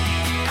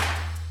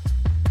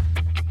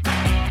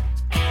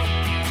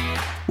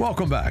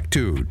 Welcome back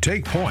to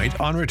Take Point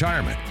on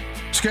Retirement.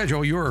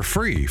 Schedule your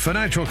free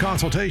financial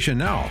consultation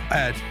now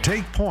at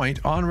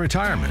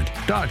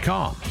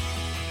TakePointOnRetirement.com.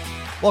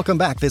 Welcome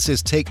back. This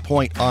is Take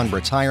Point on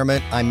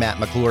Retirement. I'm Matt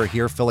McClure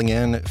here filling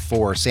in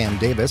for Sam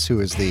Davis, who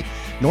is the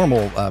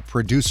normal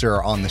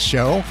producer on the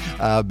show,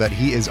 but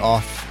he is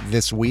off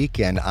this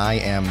week, and I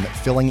am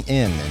filling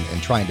in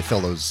and trying to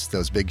fill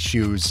those big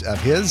shoes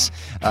of his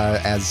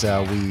as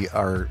we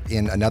are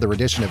in another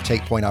edition of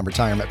Take Point on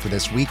Retirement for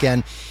this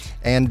weekend.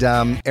 And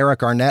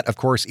Eric Arnett, of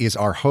course, is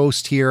our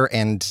host here.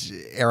 And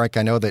Eric,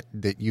 I know that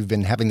you've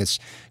been having this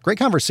great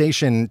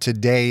conversation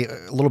today,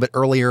 a little bit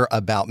earlier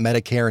about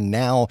Medicare,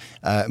 now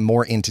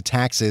more into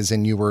taxes.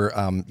 And you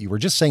were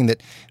just saying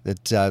that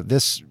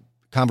this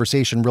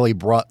conversation really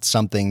brought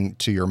something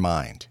to your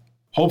mind.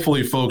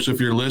 Hopefully, folks, if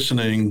you're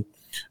listening,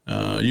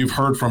 you've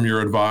heard from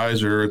your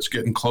advisor. It's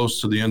getting close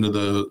to the end of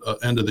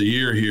the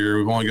year here.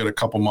 We've only got a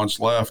couple months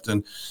left,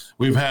 and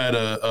we've had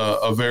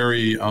a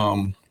very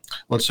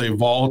let's say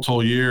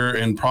volatile year,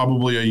 and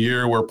probably a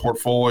year where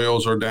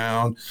portfolios are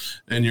down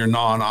in your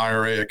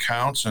non-IRA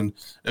accounts. And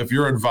if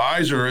your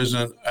advisor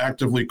isn't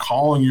actively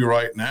calling you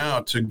right now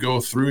to go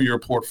through your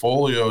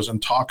portfolios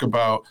and talk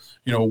about,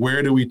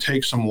 where do we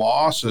take some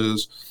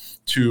losses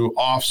to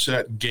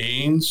offset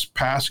gains,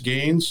 past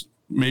gains,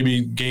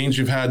 maybe gains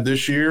you've had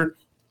this year,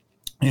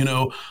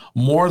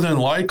 more than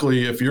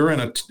likely, if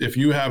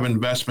you have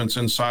investments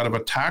inside of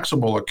a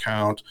taxable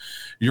account,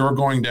 you're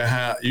going to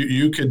have,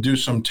 you could do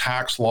some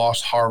tax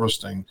loss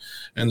harvesting.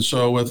 And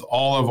so with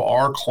all of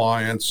our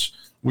clients,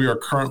 we are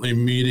currently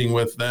meeting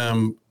with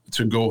them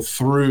to go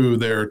through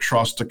their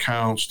trust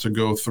accounts, to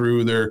go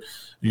through their,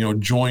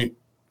 joint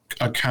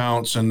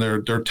accounts and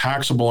their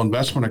taxable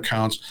investment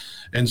accounts,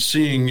 and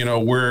seeing,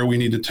 where we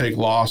need to take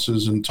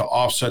losses and to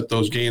offset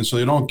those gains so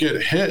they don't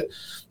get hit.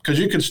 Because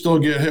you could still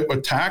get hit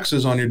with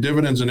taxes on your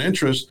dividends and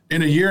interest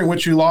in a year in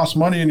which you lost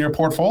money in your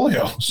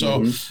portfolio.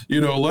 So,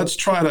 let's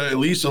try to at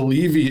least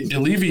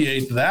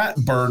alleviate that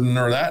burden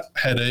or that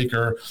headache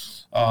or,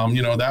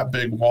 that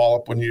big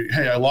wallop when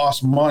I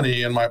lost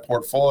money in my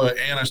portfolio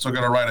and I still got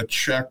to write a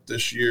check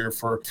this year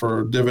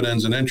for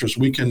dividends and interest.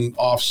 We can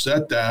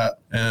offset that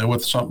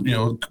with some,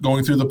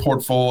 going through the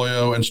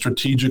portfolio and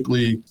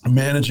strategically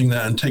managing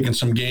that and taking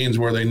some gains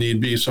where they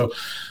need be. So,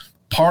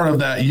 part of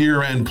that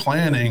year-end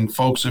planning,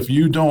 folks, if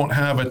you don't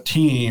have a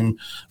team,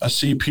 a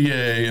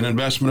CPA, an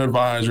investment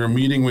advisor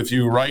meeting with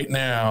you right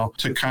now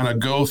to kind of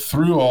go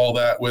through all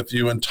that with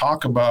you and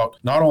talk about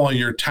not only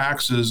your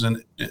taxes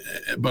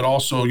but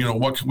also,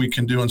 what we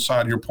can do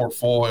inside your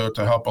portfolio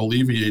to help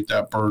alleviate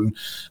that burden,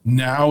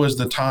 now is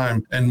the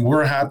time. And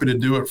we're happy to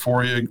do it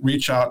for you.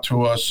 Reach out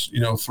to us,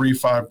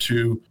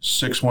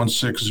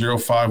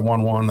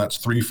 352-616-0511. That's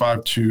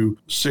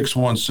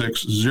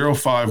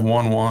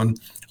 352-616-0511.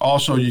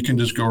 Also, you can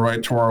just go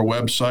right to our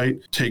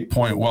website,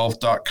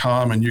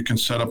 takepointwealth.com, and you can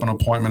set up an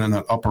appointment in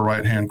that upper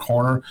right-hand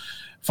corner.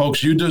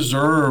 Folks, you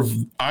deserve,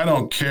 I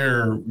don't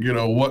care,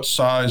 what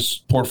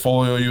size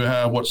portfolio you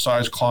have, what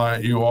size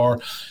client you are,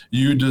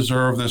 you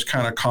deserve this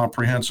kind of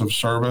comprehensive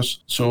service.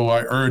 So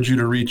I urge you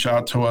to reach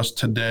out to us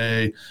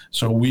today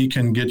so we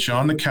can get you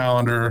on the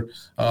calendar.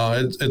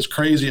 It's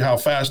crazy how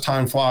fast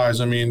time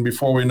flies. I mean,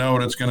 before we know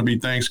it, it's going to be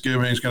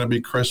Thanksgiving, it's going to be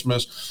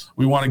Christmas.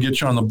 We want to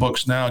get you on the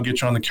books now,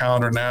 get you on the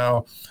calendar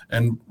now.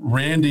 And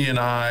Randy and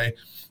I,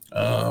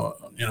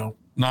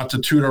 not to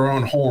toot our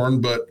own horn,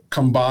 but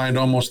combined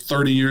almost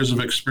 30 years of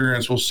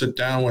experience. We'll sit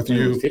down with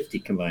you. 50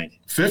 combined.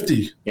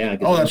 50? Yeah.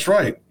 Oh, that's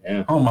right.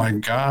 Yeah. Oh, my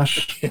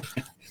gosh.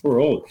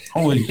 We're old.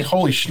 Holy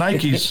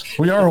shnikes.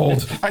 We are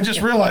old. I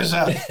just realized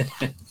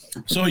that.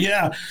 So,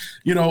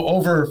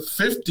 over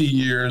 50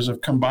 years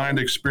of combined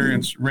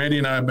experience. Randy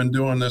and I have been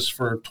doing this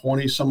for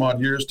 20 some odd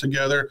years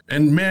together.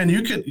 And man,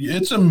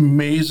 it's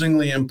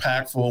amazingly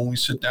impactful when we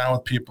sit down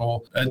with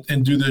people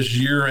and do this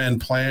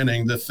year-end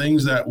planning, the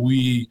things that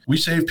we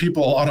save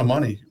people a lot of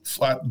money,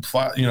 flat,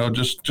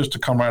 just to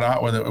come right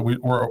out with it.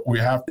 We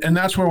have, and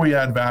that's where we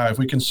add value. If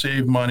we can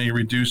save money,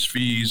 reduce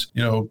fees,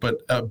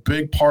 but a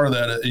big part of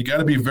that, you got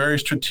to be very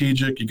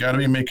strategic. You got to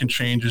be making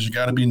changes. You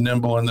got to be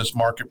nimble in this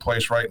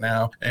marketplace right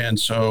now. And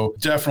so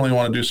definitely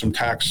want to do some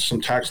tax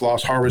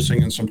loss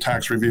harvesting and some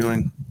tax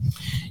reviewing.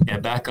 Yeah,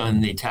 back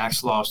on the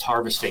tax loss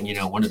harvesting,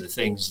 one of the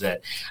things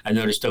that I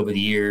noticed over the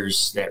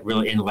years that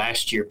really, in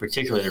last year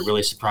particularly, that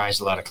really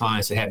surprised a lot of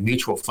clients that have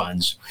mutual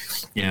funds.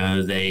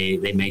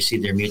 They may see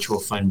their mutual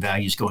fund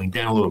values going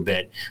down a little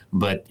bit,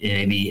 but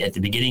maybe at the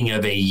beginning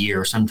of a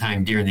year or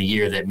sometime during the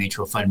year, that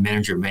mutual fund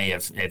manager may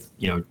have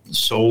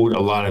sold a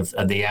lot of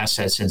the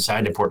assets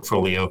inside the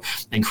portfolio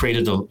and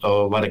created a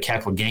lot of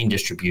capital gain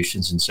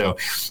distributions. And so,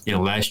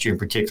 last year in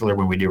particular,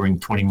 when we were doing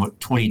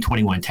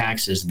 2021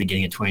 taxes, the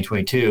beginning of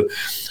 2022,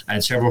 I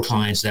had several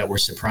clients that were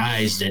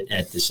surprised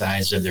at the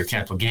size of their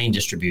capital gain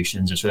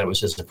distributions. And so that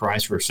was a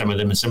surprise for some of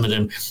them. And some of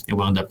them, it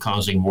wound up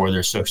causing more of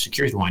their Social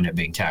Security to wind up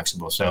being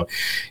taxable. So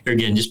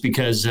again, just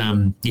because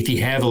if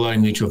you have a lot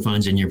of mutual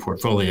funds in your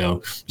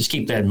portfolio, just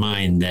keep that in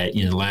mind that,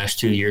 the last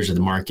 2 years of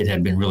the market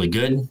have been really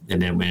good.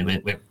 And then when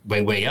it went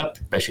way up,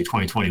 especially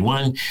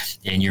 2021,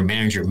 and your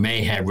manager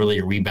may have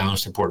really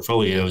rebalanced the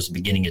portfolios at the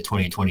beginning of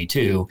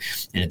 2022.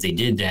 And if they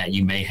did that,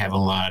 you may have a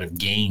lot of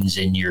gains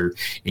in your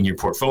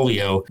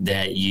portfolio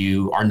that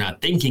you are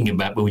not thinking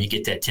about. But when you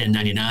get that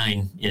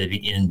 1099 in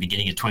the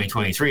beginning of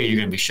 2023, you're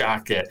going to be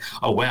shocked that,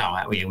 oh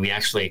wow, we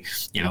actually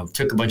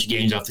took a bunch of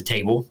gains off the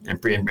table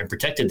and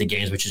protected the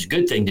gains, which is a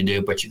good thing to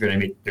do. But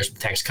there's some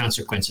tax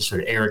consequences. So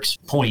to Eric's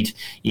point,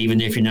 even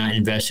if you're not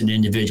invested in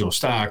individual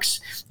stocks,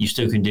 you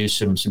still can do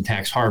some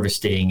tax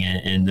harvesting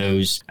and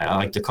those, I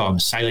like to call them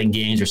silent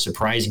gains or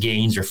surprise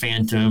gains or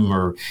phantom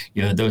or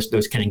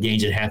those kind of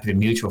gains that happen in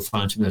mutual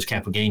funds from those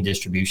capital gain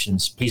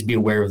distributions. Please be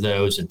aware of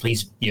those, and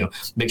please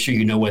make sure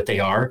you know what they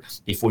are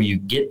before you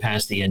get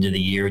past the end of the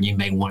year. And you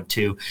may want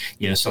to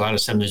sell out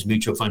of some of those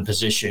mutual fund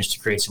positions to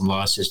create some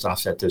losses to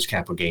offset those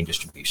capital gain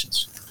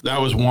distributions. That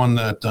was one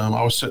that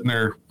I was sitting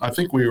there. I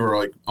think we were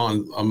like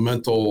on a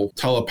mental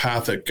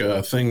telepathic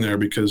thing there,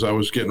 because I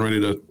was getting ready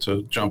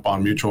to jump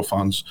on mutual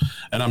funds.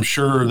 And I'm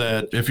sure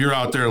that if you're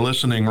out there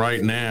listening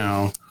right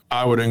now,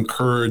 I would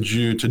encourage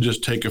you to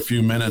just take a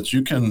few minutes.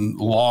 You can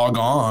log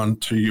on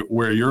to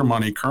where your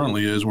money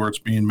currently is, where it's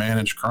being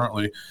managed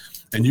currently.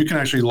 And you can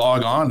actually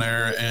log on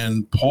there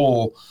and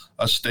pull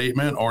a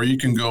statement, or you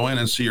can go in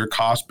and see your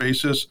cost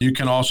basis. You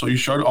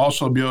should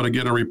also be able to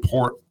get a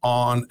report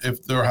on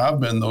if there have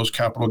been those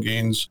capital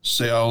gains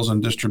sales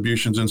and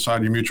distributions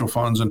inside your mutual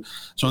funds. And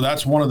so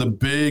that's one of the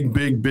big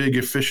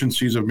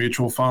efficiencies of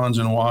mutual funds,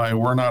 and why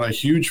we're not a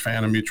huge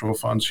fan of mutual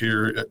funds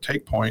here at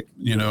TakePoint.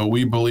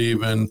 We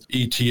believe in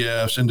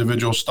ETFs,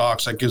 individual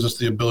stocks. That gives us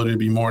the ability to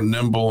be more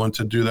nimble and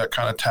to do that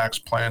kind of tax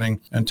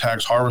planning and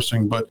tax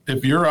harvesting. But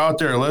if you're out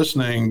there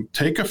listening,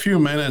 take a few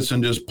minutes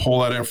and just pull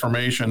that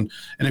information.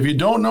 And if you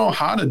don't know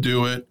how to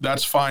do it,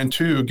 that's fine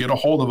too. Get a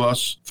hold of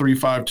us,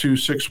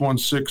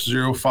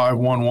 352-616-0511,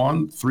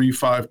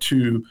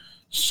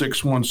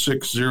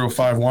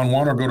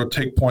 352-616-0511, or go to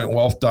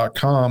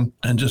takepointwealth.com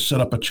and just set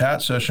up a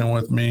chat session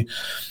with me.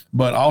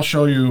 But I'll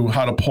show you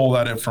how to pull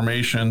that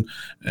information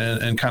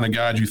and kind of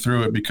guide you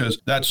through it, because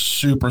that's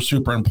super,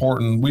 super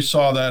important. We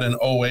saw that in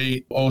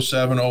 08,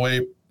 07,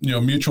 08.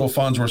 Mutual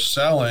funds were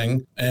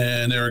selling,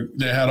 and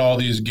they had all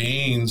these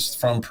gains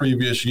from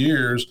previous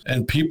years,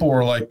 and people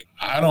were like,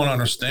 I don't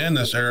understand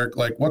this, Eric.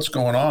 Like, what's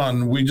going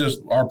on?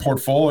 Our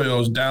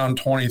portfolio is down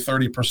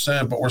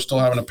 20-30%, but we're still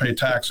having to pay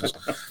taxes.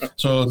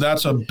 So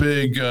that's a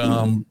big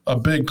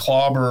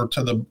clobber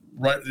to the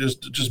right.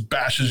 Just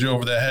bashes you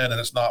over the head, and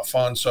it's not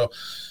fun. So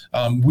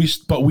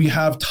we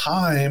have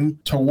time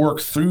to work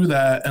through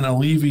that and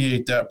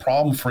alleviate that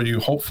problem for you,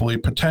 hopefully,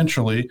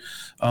 potentially.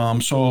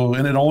 It's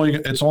only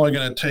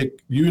going to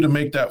take you to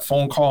make that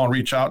phone call and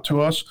reach out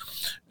to us,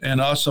 and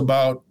us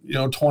about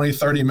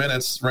 20-30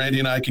 minutes. Randy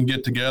and I can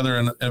get together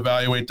and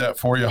evaluate that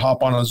for you.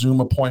 Hop on a Zoom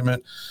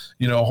appointment.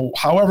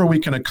 However we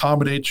can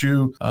accommodate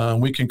you,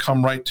 we can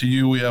come right to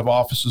you. We have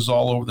offices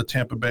all over the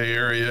Tampa Bay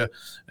area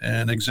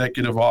and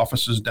executive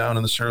offices down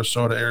in the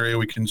Sarasota area.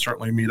 We can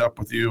certainly meet up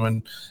with you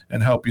and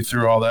help you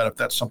through all that if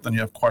that's something you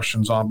have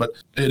questions on. But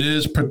it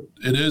is going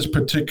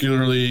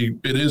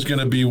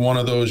to be one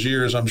of those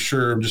years, I'm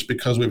sure, just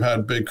because we've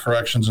had big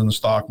corrections in the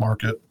stock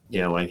market.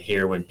 I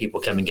hear when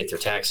people come and get their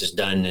taxes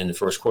done in the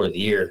first quarter of the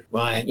year,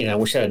 well, I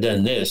wish I'd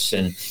done this.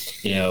 And,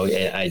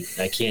 I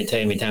can't tell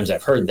you how many times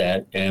I've heard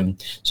that. And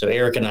so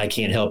Eric and I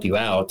can't help you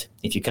out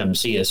if you come and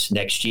see us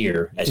next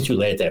year. It's too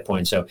late at that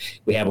point. So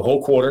we have a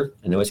whole quarter.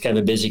 I know it's kind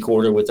of a busy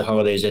quarter with the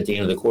holidays at the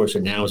end of the quarter. So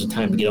now is the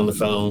time to get on the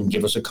phone,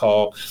 give us a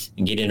call,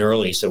 and get in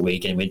early so we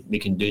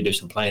can do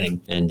some planning.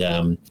 And,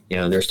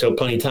 there's still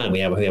plenty of time. We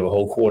have a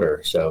whole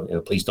quarter.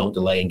 So, please don't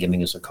delay in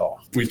giving us a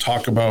call. We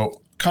talk about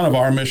kind of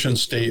our mission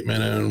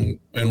statement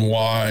and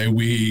why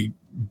we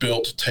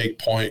built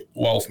TakePoint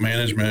Wealth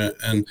Management.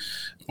 And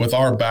with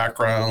our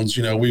backgrounds,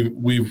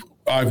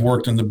 I've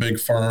worked in the big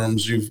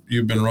firms.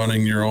 You've been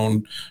running your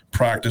own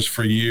practice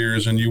for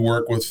years, and you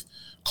work with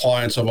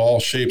clients of all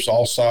shapes,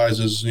 all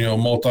sizes,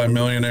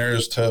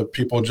 multimillionaires to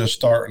people just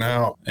starting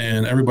out,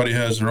 and everybody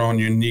has their own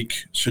unique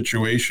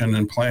situation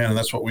and plan. And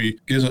that's what we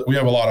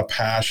have a lot of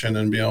passion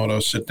and being able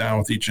to sit down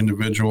with each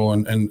individual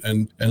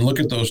and look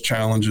at those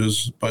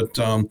challenges. But,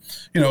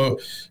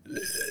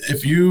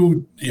 if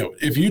you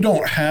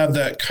don't have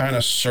that kind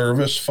of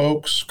service,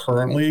 folks,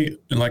 currently,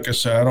 and like I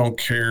said, I don't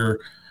care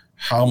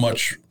how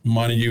much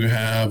money you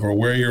have or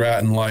where you're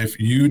at in life,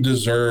 you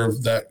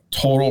deserve that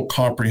total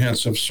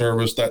comprehensive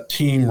service, that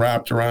team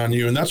wrapped around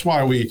you. And that's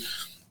why we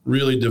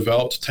really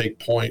developed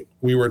TakePoint.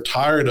 We were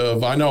tired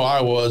of, I know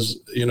I was,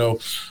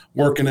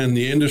 working in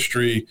the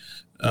industry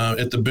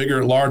at the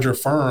bigger, larger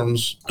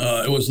firms.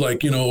 It was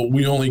like,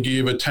 we only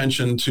gave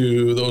attention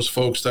to those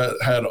folks that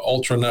had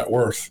ultra net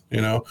worth,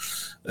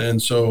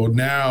 And so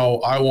now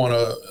I want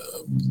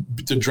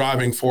the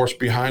driving force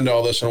behind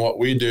all this, and what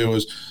we do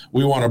is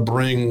we want to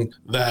bring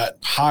that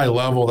high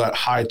level, that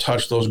high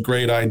touch, those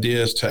great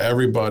ideas to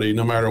everybody,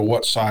 no matter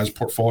what size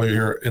portfolio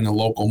here in the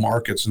local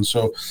markets. And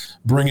so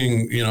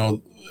bringing,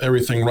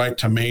 everything right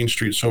to Main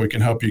Street so we can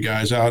help you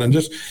guys out. And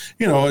just,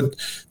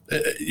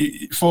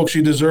 folks,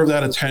 you deserve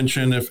that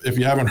attention. If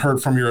you haven't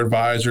heard from your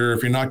advisor,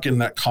 if you're not getting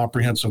that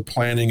comprehensive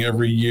planning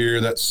every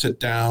year, that sit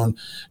down,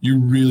 you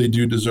really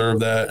do deserve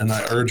that. And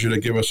I urge you to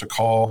give us a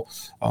call.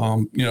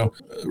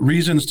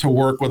 Reasons to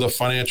work with a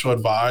financial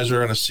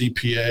advisor and a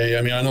CPA.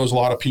 I mean, I know there's a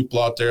lot of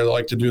people out there that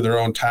like to do their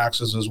own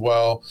taxes as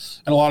well.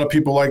 And a lot of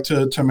people like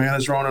to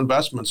manage their own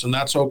investments, and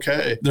that's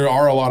okay. There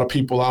are a lot of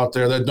people out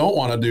there that don't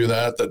want to do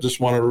that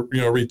just want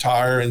to,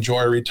 retire,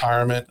 enjoy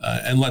retirement,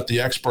 and let the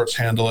experts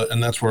handle it.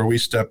 And that's where we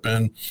step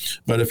in.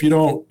 But if you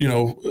don't,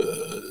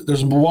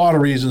 there's a lot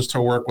of reasons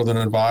to work with an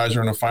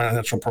advisor and a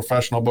financial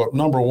professional. But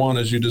number one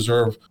is you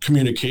deserve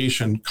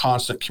communication,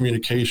 constant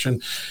communication.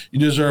 You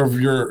deserve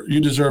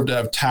to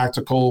have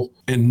tactical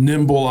and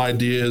nimble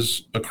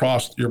ideas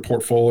across your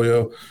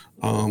portfolio.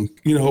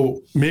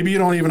 Maybe you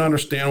don't even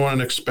understand what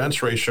an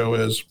expense ratio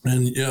is.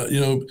 And,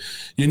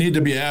 you need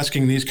to be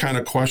asking these kind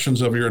of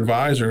questions of your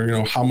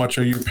advisor. How much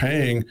are you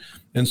paying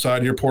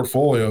inside your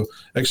portfolio?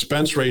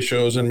 Expense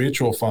ratios and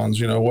mutual funds,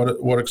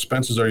 what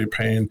expenses are you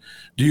paying?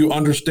 Do you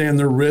understand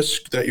the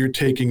risk that you're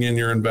taking in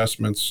your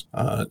investments?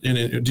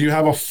 Do you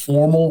have a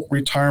formal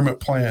retirement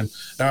plan?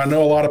 Now, I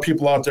know a lot of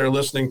people out there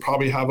listening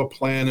probably have a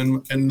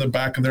plan in the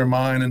back of their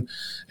mind,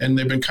 and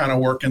they've been kind of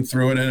working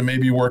through it, and it may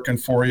be working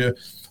for you.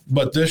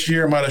 But this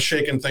year might have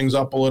shaken things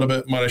up a little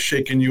bit, might have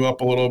shaken you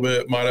up a little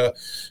bit, might have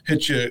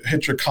hit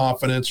your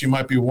confidence. You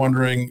might be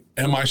wondering,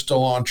 am I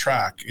still on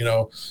track?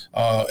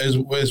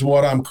 Is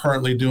what I'm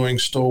currently doing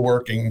still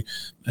working?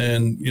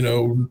 And,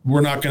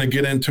 we're not going to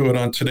get into it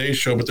on today's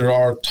show, but there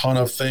are a ton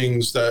of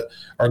things that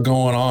are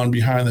going on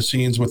behind the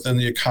scenes within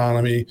the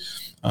economy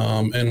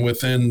and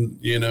within,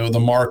 the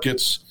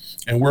markets.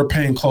 And we're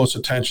paying close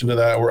attention to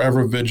that. We're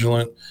ever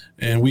vigilant,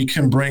 and we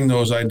can bring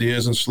those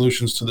ideas and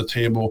solutions to the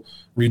table,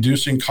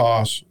 reducing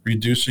costs,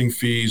 reducing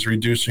fees,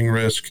 reducing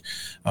risk.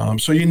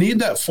 So you need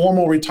that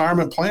formal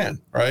retirement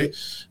plan, right?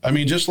 I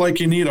mean, just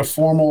like you need a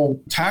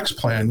formal tax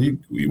plan,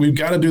 we've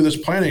got to do this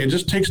planning. It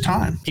just takes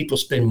time. People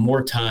spend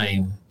more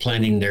time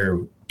planning their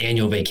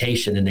annual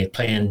vacation than they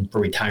plan for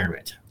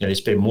retirement. They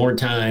spend more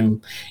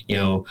time,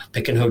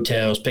 picking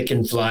hotels,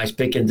 picking flights,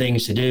 picking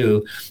things to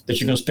do, but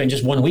you're going to spend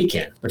just one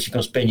weekend, but you're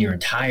going to spend your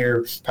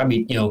entire,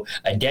 probably,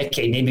 a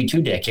decade, maybe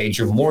 2 decades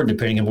or more,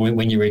 depending on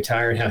when you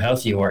retire and how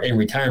healthy you are in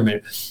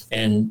retirement,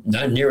 and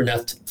not near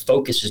enough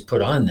focus is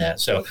put on that.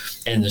 So,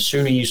 and the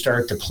sooner you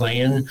start to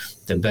plan,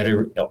 the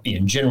better,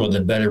 in general,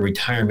 the better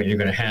retirement you're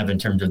going to have in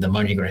terms of the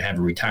money you're going to have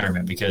in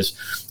retirement, because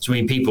so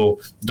many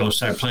people don't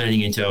start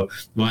planning until,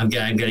 I've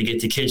got to get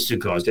the kids to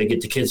college, got to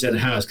get the kids out of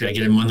the house, got to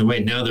get them on the way.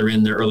 Now they're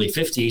in their early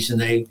 50s and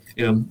they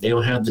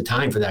don't have the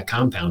time for that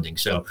compounding.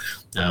 So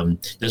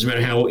doesn't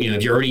matter how,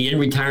 if you're already in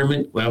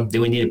retirement, well, then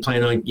we need to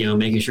plan on,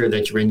 making sure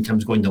that your income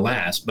is going to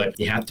last, but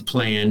you have to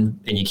plan,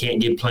 and you can't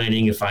give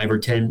planning a 5 or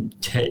 10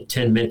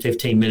 minute,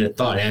 15 minute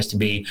thought. It has to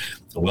be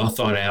well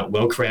thought out,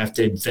 well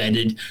crafted,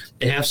 vetted,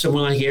 and have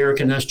someone like Eric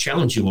and us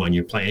challenge you on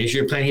your plan. Is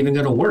your plan even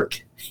going to work?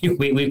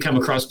 We've come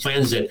across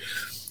plans that,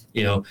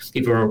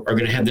 people are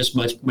going to have this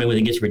much when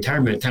they get to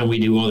retirement. By the time we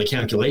do all the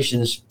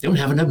calculations, they don't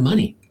have enough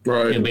money,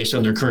 right? Based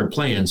on their current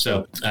plan.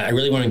 So I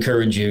really want to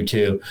encourage you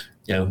to,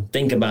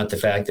 think about the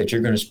fact that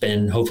you're going to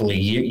spend hopefully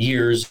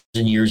years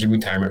and years in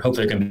retirement.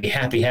 Hopefully they're going to be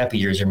happy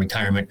years in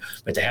retirement.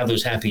 But to have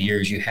those happy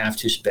years, you have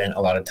to spend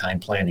a lot of time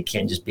planning. It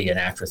can't just be an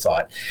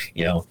afterthought,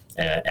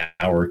 an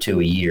hour or two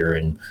a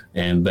year.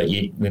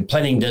 But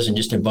planning doesn't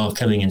just involve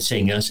coming and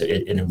seeing us.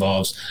 It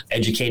involves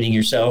educating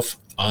yourself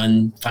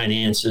on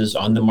finances,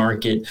 on the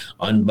market,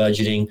 on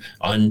budgeting,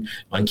 on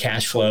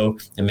cash flow,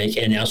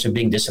 and also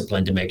being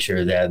disciplined to make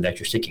sure that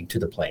you're sticking to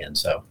the plan.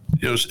 So,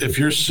 if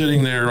you're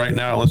sitting there right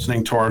now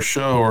listening to our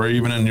show, or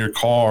even in your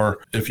car,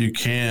 if you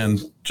can,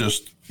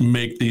 just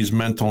make these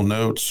mental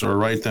notes or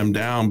write them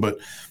down. But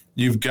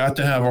you've got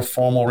to have a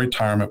formal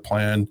retirement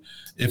plan.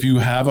 If you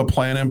have a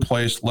plan in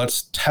place,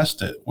 let's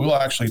test it. We'll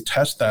actually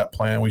test that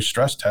plan. We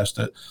stress test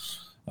it.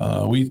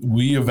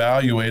 We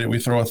evaluate it. We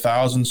throw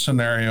 1,000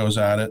 scenarios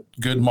at it: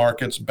 good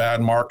markets,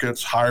 bad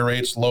markets, high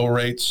rates, low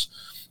rates,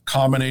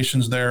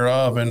 combinations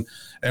thereof.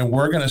 And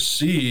we're going to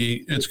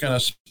see, it's going to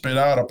spit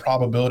out a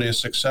probability of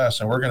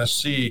success. And we're going to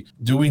see,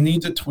 do we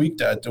need to tweak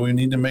that? Do we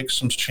need to make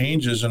some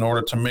changes in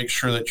order to make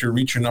sure that you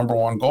reach your number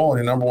one goal? And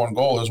your number one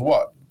goal is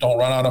what? Don't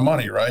run out of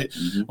money, right?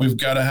 Mm-hmm. We've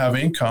got to have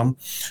income.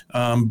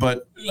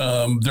 But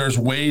there's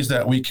ways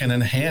that we can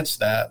enhance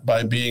that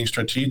by being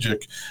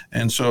strategic.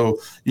 And so,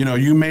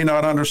 you may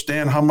not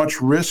understand how much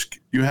risk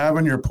you have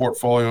in your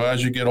portfolio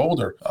as you get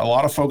older. A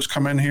lot of folks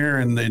come in here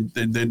and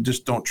they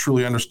just don't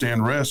truly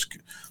understand risk.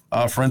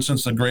 For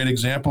instance, a great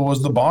example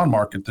was the bond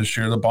market this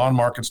year. The bond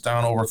market's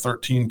down over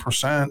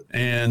 13%.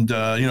 And,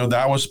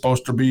 that was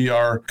supposed to be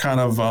our kind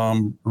of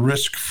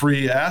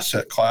risk-free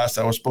asset class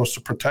that was supposed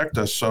to protect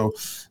us. So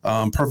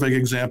perfect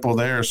example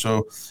there.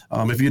 So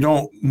if you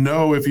don't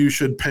know if you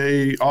should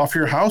pay off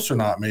your house or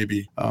not,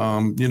 maybe,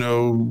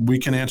 we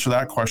can answer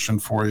that question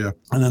for you.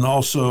 And then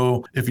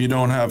also, if you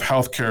don't have a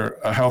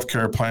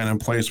healthcare plan in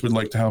place, we'd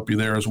like to help you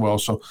there as well.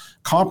 So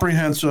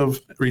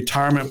comprehensive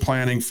retirement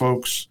planning,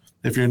 folks.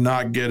 If you're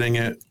not getting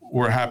it,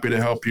 we're happy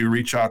to help you.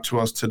 Reach out to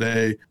us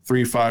today,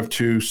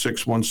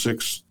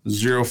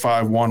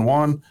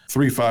 352-616-0511,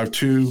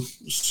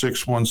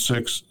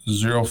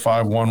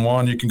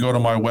 352-616-0511. You can go to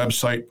my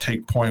website,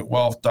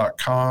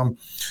 takepointwealth.com,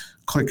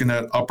 click in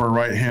that upper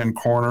right-hand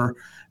corner,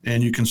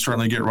 and you can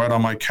certainly get right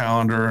on my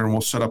calendar, and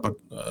we'll set up a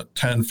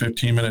 10,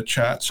 15-minute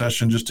chat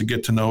session just to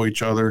get to know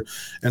each other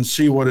and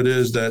see what it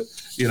is that,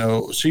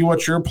 see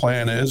what your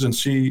plan is and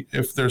see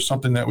if there's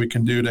something that we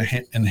can do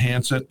to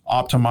enhance it,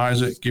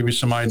 optimize it, give you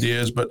some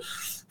ideas. But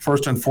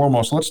first and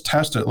foremost, let's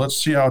test it. Let's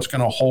see how it's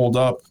going to hold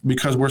up,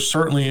 because we're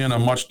certainly in a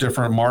much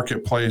different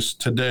marketplace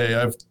today.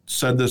 I've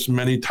said this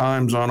many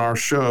times on our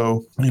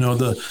show.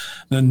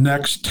 The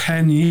next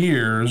 10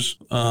 years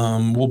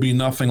will be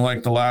nothing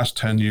like the last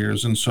 10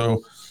 years. And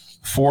so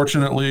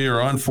fortunately or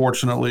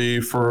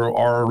unfortunately for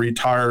our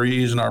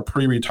retirees and our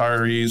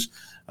pre-retirees,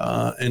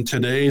 in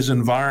today's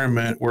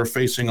environment, we're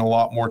facing a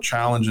lot more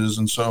challenges.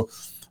 And so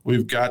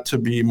we've got to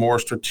be more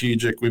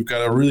strategic. We've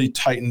got to really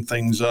tighten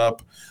things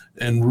up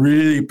and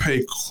really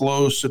pay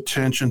close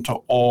attention to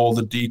all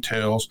the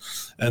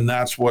details. And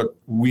that's what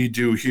we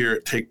do here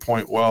at Take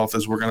Point Wealth,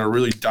 is we're going to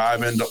really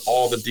dive into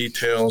all the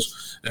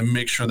details and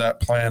make sure that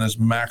plan is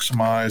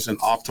maximized and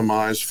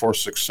optimized for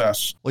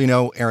success.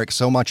 Well, Eric,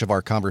 so much of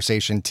our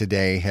conversation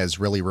today has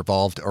really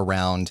revolved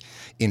around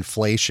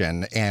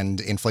inflation and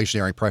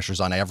inflationary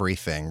pressures on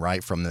everything,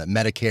 right? From the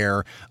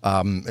Medicare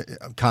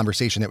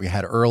conversation that we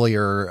had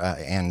earlier,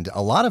 and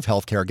a lot of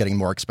healthcare getting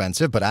more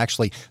expensive, but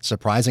actually,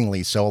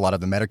 surprisingly so, a lot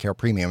of the Medicare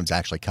premiums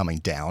actually coming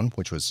down,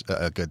 which was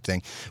a good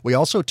thing. We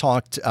also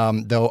talked,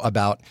 though,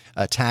 about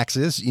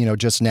taxes,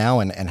 just now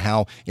and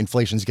how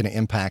inflation is going to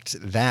impact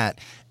that.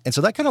 And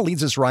so that kind of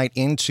leads us right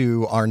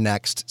into our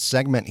next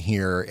segment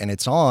here. And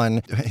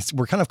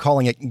we're kind of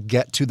calling it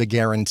Get to the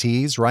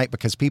Guarantees, right?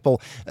 Because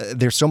people,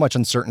 there's so much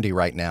uncertainty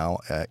right now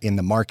in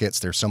the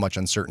markets. There's so much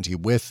uncertainty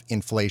with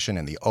inflation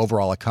and the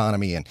overall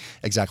economy, and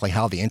exactly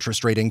how the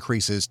interest rate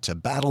increases to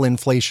battle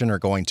inflation are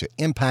going to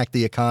impact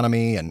the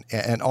economy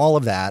and all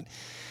of that.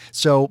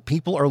 So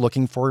people are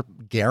looking for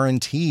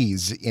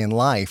guarantees in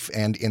life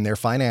and in their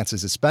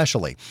finances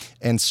especially.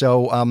 And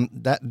so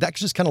that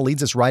just kind of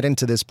leads us right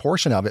into this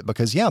portion of it,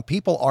 because,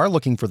 people are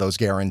looking for those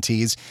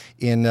guarantees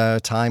in a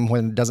time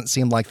when it doesn't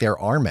seem like there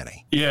are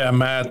many. Yeah,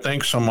 Matt,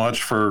 thanks so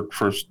much for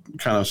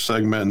kind of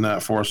segmenting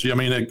that for us. I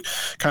mean, it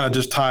kind of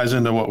just ties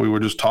into what we were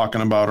just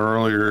talking about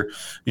earlier,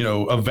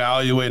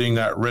 evaluating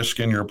that risk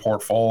in your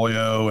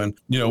portfolio. And,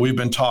 we've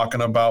been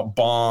talking about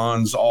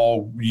bonds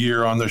all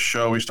year on this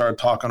show. We started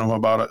talking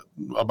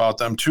about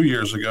them 2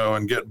 years ago,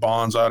 and get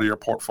bonds out of your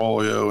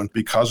portfolio, and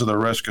because of the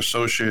risk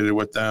associated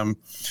with them.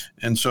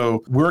 And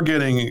so we're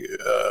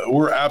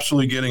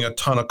absolutely getting a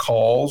ton of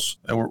calls,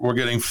 and we're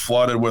getting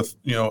flooded with,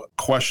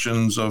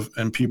 questions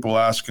and people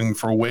asking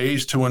for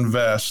ways to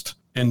invest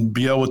and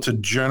be able to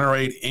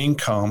generate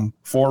income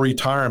for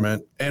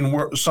retirement, and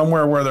we're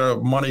somewhere where their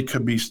money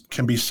can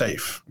be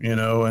safe,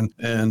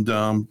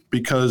 and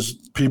because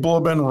people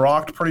have been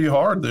rocked pretty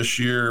hard this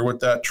year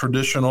with that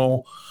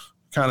traditional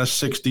kind of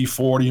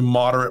 60-40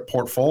 moderate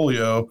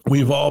portfolio.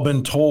 We've all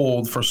been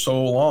told for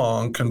so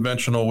long,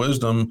 conventional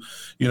wisdom,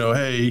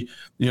 hey,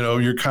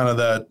 you're kind of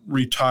that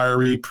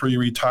retiree,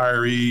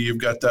 pre-retiree. You've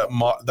got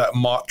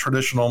that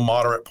traditional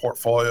moderate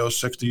portfolio,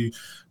 60%,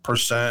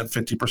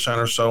 50%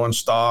 or so in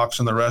stocks,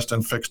 and the rest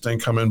in fixed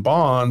income and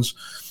bonds.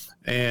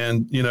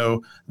 And,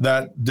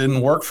 that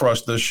didn't work for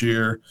us this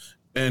year.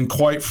 And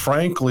quite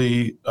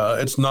frankly,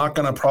 it's not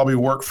going to probably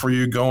work for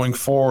you going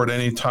forward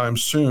anytime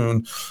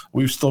soon.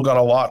 We've still got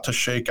a lot to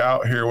shake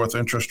out here with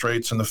interest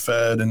rates and the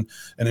Fed and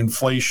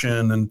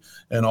inflation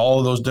and all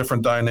of those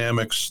different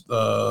dynamics,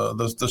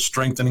 the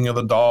strengthening of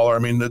the dollar. I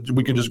mean,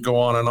 we could just go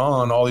on,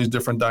 all these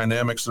different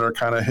dynamics that are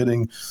kind of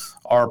hitting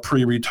our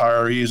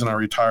pre-retirees and our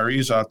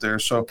retirees out there.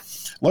 So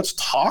let's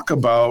talk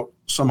about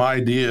some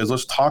ideas.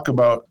 Let's talk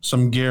about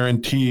some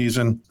guarantees.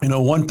 And,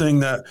 one thing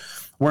that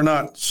we're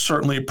not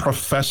certainly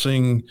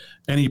professing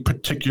any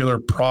particular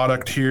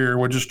product here.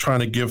 We're just trying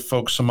to give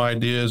folks some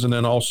ideas, and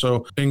then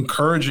also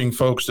encouraging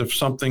folks, if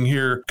something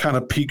here kind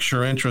of piques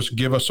your interest,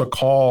 give us a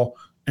call,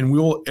 and we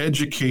will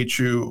educate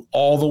you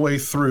all the way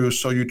through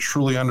so you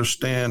truly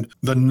understand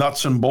the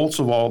nuts and bolts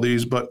of all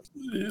these. But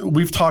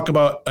we've talked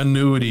about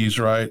annuities,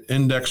 right?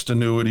 Indexed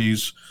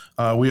annuities.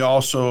 We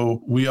also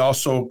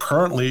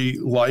currently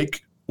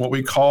like what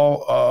we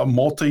call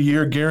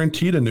multi-year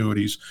guaranteed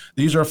annuities.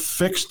 These are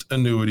fixed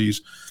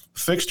annuities.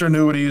 Fixed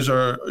annuities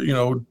are,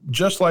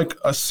 just like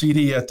a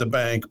CD at the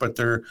bank, but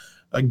they're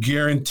a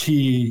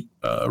guarantee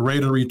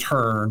rate of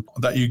return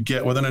that you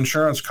get with an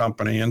insurance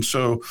company. And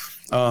so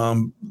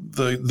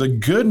the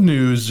good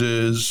news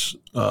is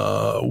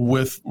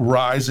with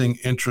rising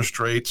interest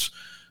rates,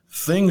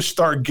 things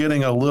start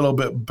getting a little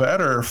bit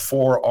better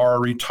for our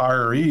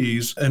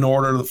retirees in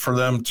order for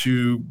them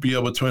to be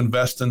able to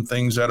invest in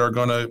things that are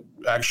going to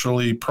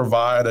actually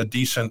provide a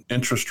decent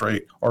interest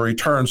rate or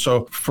return.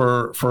 So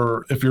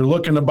for if you're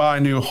looking to buy a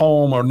new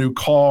home or new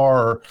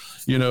car, or,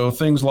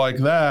 things like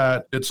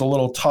that, it's a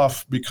little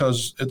tough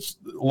because it's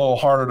a little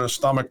harder to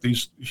stomach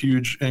these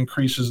huge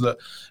increases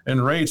in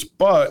rates.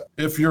 But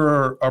if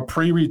you're a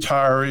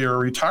pre-retiree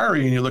or a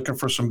retiree and you're looking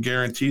for some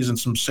guarantees and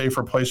some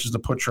safer places to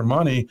put your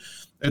money,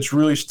 it's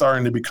really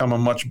starting to become a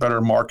much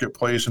better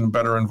marketplace and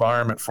better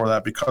environment for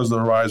that because of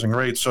the rising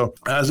rates. So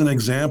as an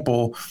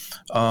example,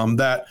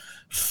 that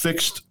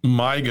fixed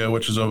MYGA,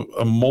 which is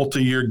a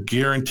multi-year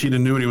guaranteed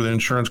annuity with an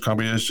insurance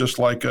company, is just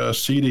like a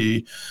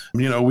CD.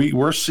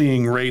 We're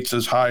seeing rates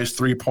as high as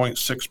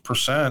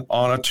 3.6%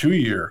 on a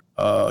 2-year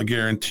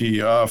guarantee.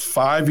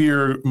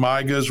 5-year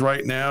MYGAs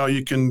right now,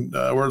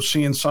 we're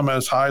seeing some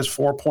as high as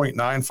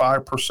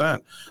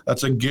 4.95%.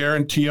 That's a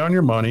guarantee on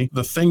your money.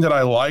 The thing that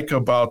I like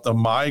about the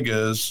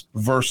MYGAs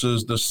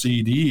versus the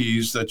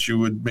CDs that you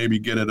would maybe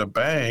get at a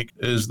bank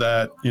is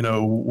that,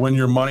 when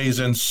your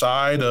money's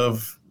inside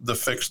of the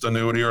fixed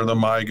annuity or the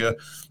MYGA,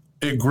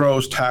 it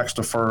grows tax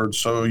deferred.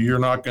 So you're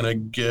not going to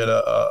get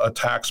a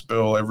tax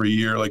bill every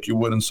year like you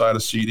would inside a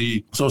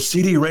CD. So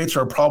CD rates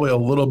are probably a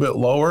little bit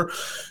lower.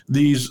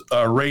 These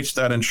rates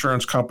that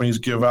insurance companies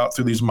give out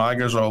through these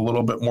MYGAs are a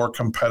little bit more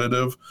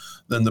competitive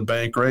than the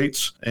bank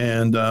rates.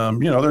 And,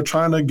 they're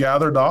trying to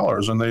gather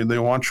dollars and they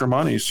want your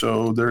money.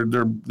 So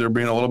they're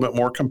being a little bit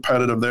more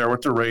competitive there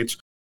with the rates.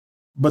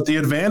 But the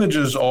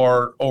advantages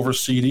are over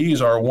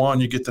CDs are, one,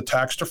 you get the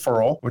tax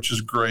deferral, which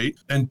is great.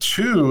 And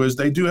two is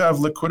they do have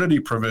liquidity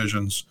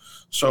provisions.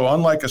 So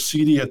unlike a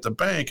CD at the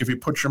bank, if you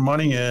put your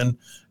money in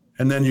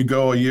and then you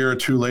go a year or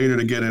two later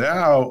to get it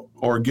out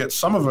or get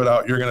some of it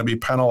out, you're going to be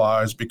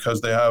penalized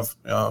because they have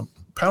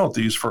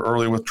penalties for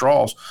early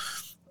withdrawals.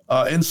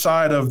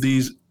 Inside of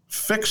these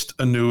fixed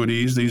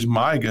annuities, these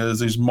MYGAs,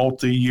 these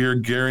multi-year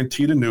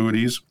guaranteed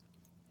annuities,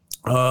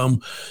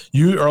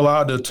 you are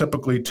allowed to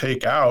typically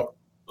take out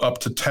up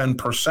to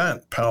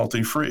 10%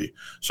 penalty free.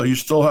 So you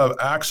still have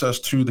access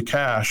to the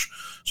cash.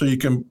 So you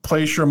can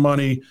place your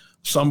money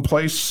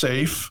someplace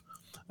safe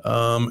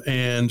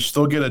and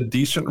still get a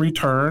decent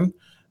return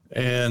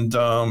and,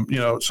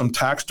 some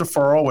tax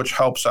deferral, which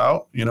helps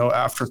out,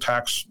 after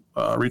tax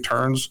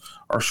returns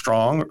are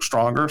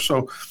stronger.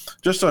 So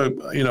just,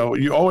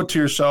 you owe it to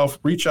yourself.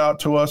 Reach out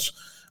to us.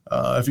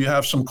 If you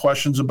have some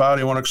questions about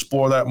it, you want to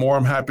explore that more,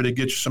 I'm happy to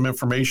get you some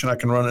information. I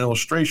can run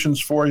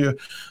illustrations for you,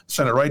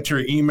 send it right to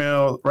your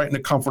email, right in the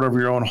comfort of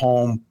your own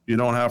home. You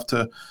don't have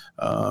to,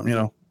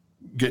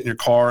 get in your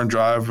car and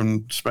drive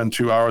and spend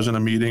 2 hours in a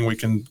meeting. We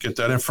can get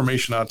that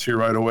information out to you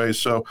right away.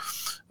 So,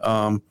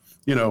 go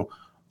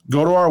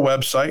to our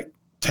website,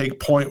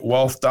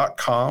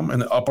 takepointwealth.com. In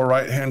the upper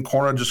right-hand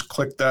corner, just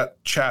click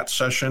that chat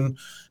session,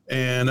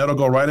 and that'll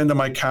go right into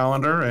my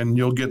calendar, and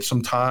you'll get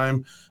some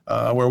time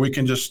where we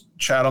can just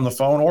chat on the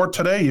phone, or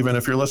today, even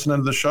if you're listening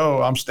to the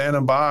show, I'm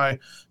standing by,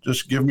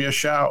 just give me a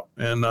shout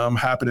and I'm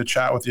happy to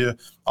chat with you.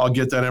 I'll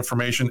get that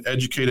information,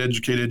 educate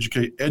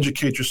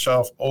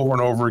yourself over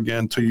and over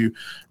again till you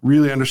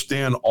really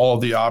understand all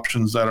of the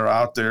options that are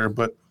out there.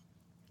 But,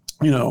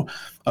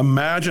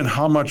 imagine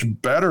how much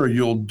better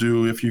you'll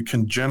do if you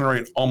can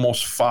generate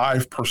almost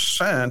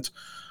 5%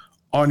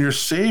 on your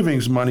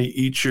savings money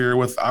each year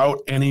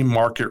without any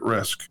market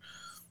risk.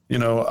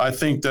 I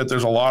think that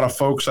there's a lot of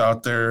folks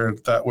out there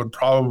that would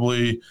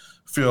probably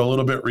feel a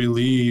little bit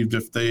relieved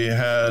if they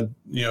had,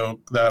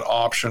 that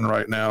option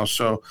right now.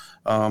 So,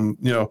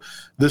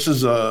 this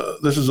is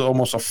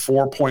almost a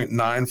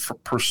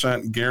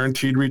 4.9%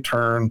 guaranteed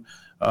return.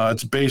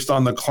 It's based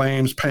on the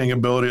claims paying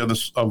ability of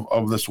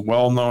this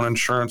well-known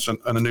insurance and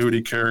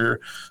annuity carrier.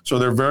 So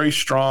they're very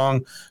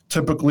strong.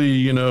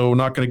 Typically,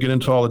 not going to get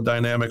into all the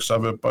dynamics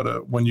of it,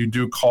 but when you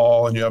do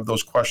call and you have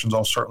those questions,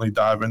 I'll certainly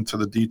dive into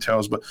the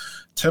details. But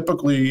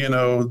typically,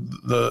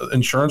 the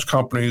insurance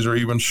companies are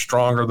even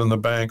stronger than the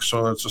banks,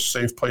 so it's a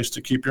safe place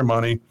to keep your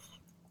money.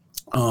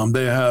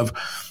 They have,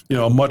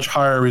 a much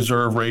higher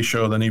reserve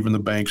ratio than even the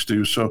banks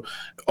do. So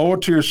owe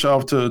it to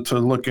yourself to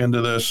look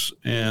into this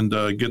and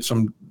get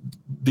some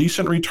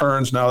decent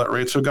returns now that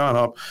rates have gone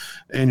up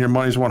and your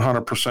money's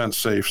 100%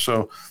 safe.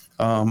 So,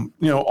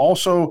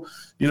 also,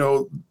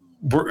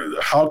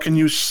 how can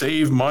you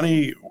save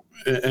money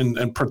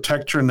and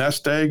protect your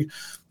nest egg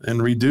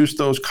and reduce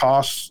those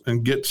costs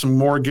and get some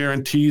more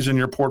guarantees in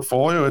your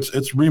portfolio?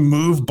 It's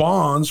remove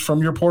bonds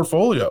from your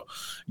portfolio.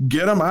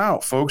 Get them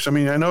out, folks. I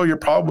mean, I know you're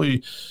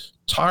probably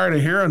tired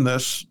of hearing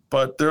this,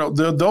 but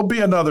there'll be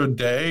another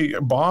day.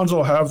 Bonds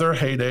will have their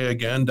heyday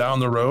again down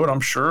the road,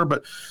 I'm sure.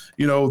 But,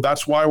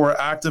 that's why we're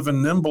active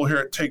and nimble here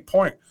at Take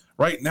Point.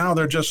 Right now,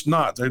 they're just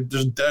not. They're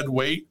just dead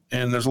weight,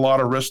 and there's a lot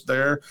of risk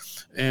there.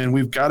 And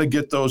we've got to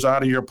get those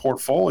out of your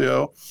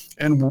portfolio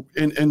and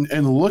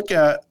look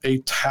at a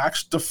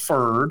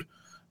tax-deferred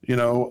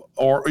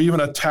or even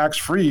a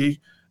tax-free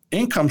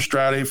income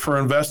strategy for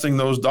investing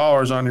those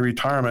dollars on your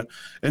retirement.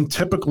 And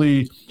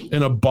typically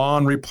in a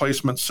bond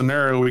replacement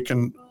scenario, we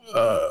can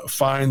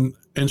find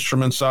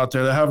instruments out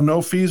there that have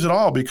no fees at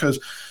all, because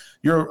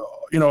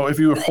if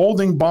you're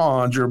holding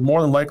bonds, you're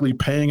more than likely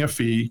paying a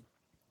fee.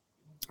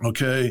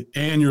 Okay.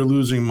 And you're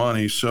losing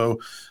money. So,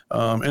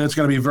 and it's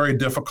going to be very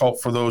difficult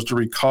for those to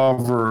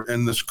recover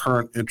in this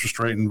current interest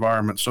rate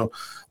environment. So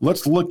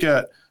let's look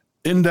at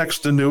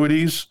indexed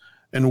annuities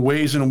and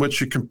ways in which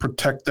you can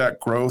protect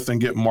that growth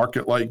and get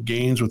market-like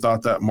gains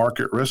without that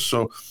market risk.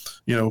 So,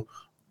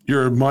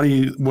 your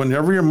money,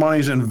 whenever your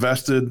money is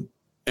invested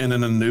in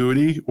an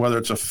annuity, whether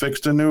it's a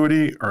fixed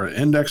annuity or an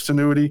indexed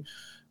annuity,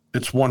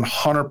 it's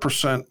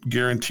 100%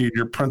 guaranteed.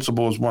 Your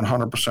principal is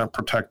 100%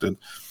 protected.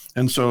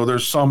 And so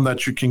there's some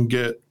that you can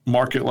get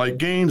market-like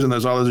gains, and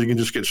there's others you can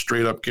just get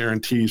straight-up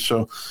guarantees.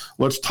 So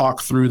let's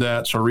talk through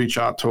that. So reach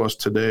out to us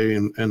today,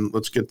 and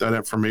let's get that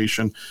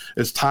information.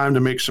 It's time to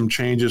make some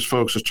changes,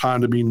 folks. It's time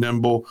to be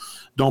nimble.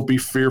 Don't be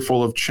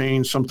fearful of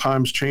change.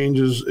 Sometimes change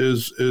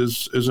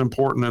is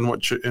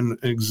important in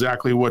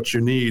exactly what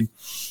you need.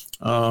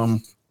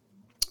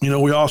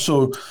 We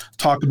also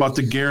talk about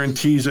the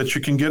guarantees that you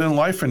can get in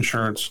life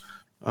insurance.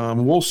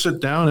 We'll sit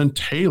down and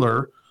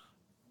tailor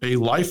a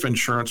life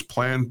insurance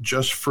plan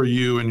just for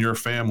you and your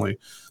family.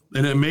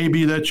 And it may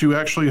be that you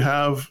actually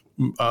have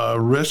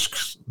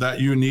risks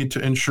that you need to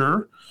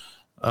insure,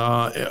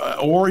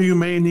 or you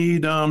may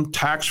need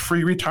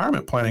tax-free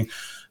retirement planning.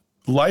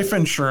 Life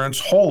insurance,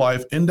 whole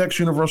life, index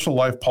universal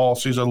life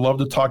policies, I'd love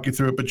to talk you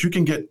through it, but you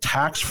can get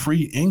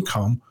tax-free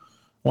income.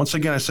 Once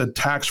again, I said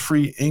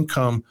tax-free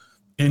income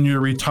in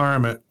your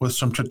retirement with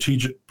some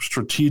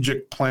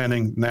strategic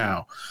planning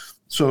now.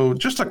 So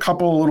just a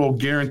couple of little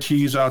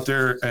guarantees out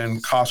there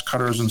and cost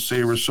cutters and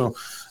savers. So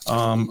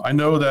I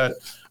know that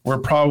we're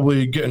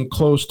probably getting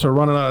close to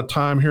running out of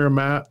time here,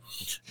 Matt.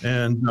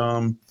 And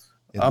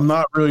I'm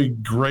not really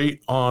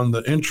great on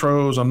the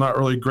intros. I'm not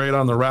really great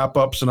on the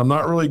wrap-ups, and I'm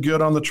not really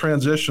good on the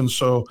transitions.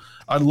 So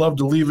I'd love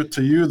to leave it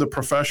to you, the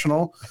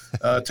professional,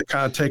 to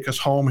kind of take us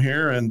home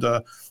here. And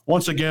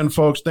once again,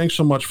 folks, thanks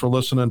so much for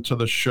listening to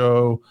the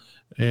show.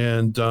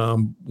 And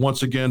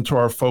once again, to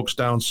our folks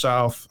down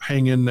south,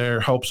 hang in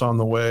there. Help's on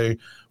the way.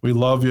 We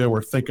love you.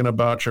 We're thinking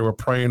about you. We're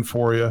praying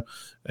for you.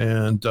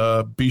 And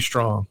be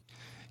strong.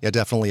 Yeah,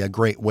 definitely a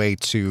great way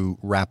to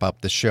wrap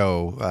up the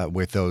show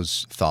with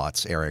those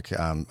thoughts, Eric.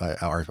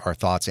 Our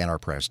thoughts and our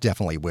prayers,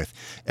 definitely with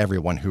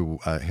everyone who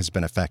has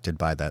been affected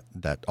by that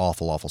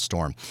awful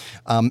storm.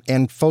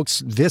 And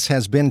folks, this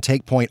has been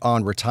Take Point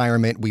on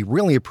Retirement. We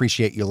really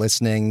appreciate you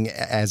listening.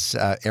 As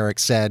Eric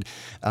said,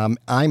 I'm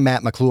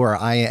Matt McClure.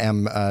 I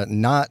am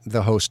not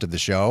the host of the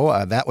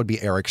show. That would be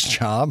Eric's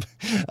job.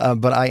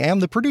 But I am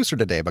the producer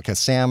today because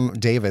Sam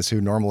Davis,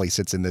 who normally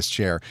sits in this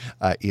chair,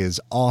 is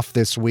off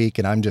this week,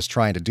 and I'm just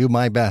trying to do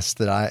my best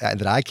that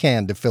I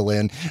can to fill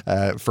in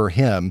for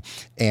him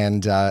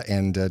and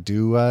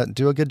do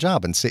a good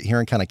job and sit here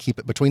and kind of keep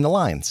it between the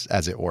lines,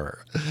 as it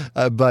were.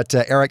 But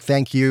Eric,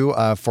 thank you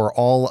for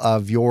all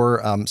of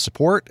your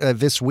support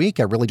this week.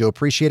 I really do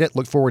appreciate it.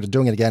 Look forward to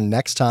doing it again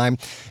next time.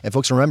 And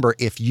folks, remember,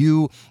 if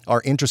you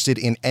are interested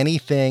in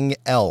anything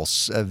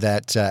else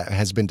that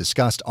has been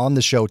discussed on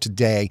the show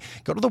today,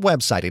 go to the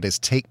website. It is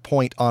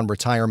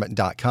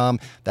takepointonretirement.com.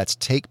 That's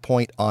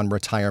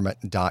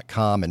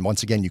takepointonretirement.com. And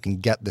once again, you can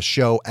get the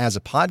show as a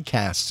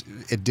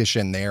podcast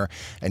edition there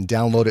and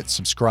download it,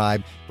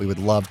 subscribe. We would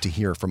love to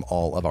hear from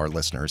all of our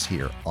listeners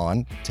here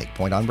on Take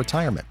Point on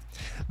Retirement.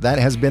 That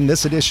has been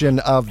this edition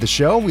of the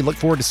show. We look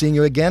forward to seeing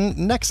you again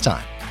next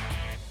time.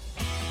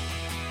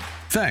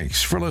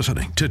 Thanks for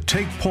listening to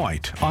Take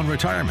Point on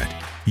Retirement.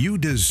 You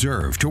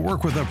deserve to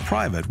work with a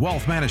private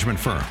wealth management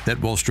firm that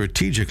will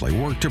strategically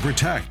work to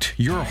protect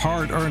your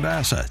hard-earned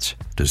assets.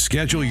 To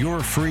schedule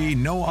your free,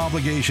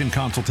 no-obligation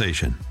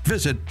consultation,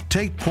 visit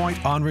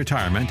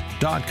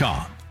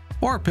TakePointOnRetirement.com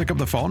or pick up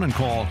the phone and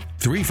call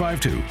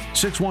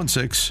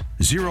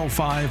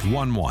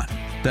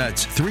 352-616-0511.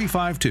 That's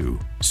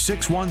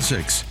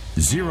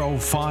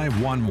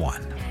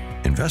 352-616-0511.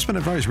 Investment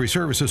advisory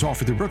services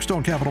offered through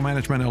Brookstone Capital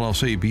Management,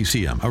 LLC,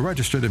 BCM, a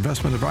registered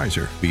investment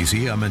advisor.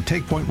 BCM and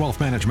Take Point Wealth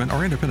Management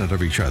are independent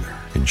of each other.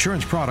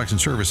 Insurance products and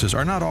services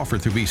are not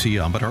offered through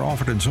BCM, but are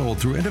offered and sold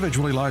through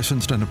individually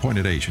licensed and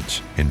appointed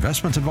agents.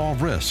 Investments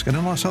involve risk and,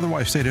 unless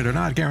otherwise stated, are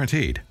not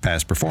guaranteed.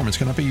 Past performance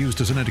cannot be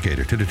used as an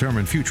indicator to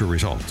determine future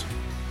results.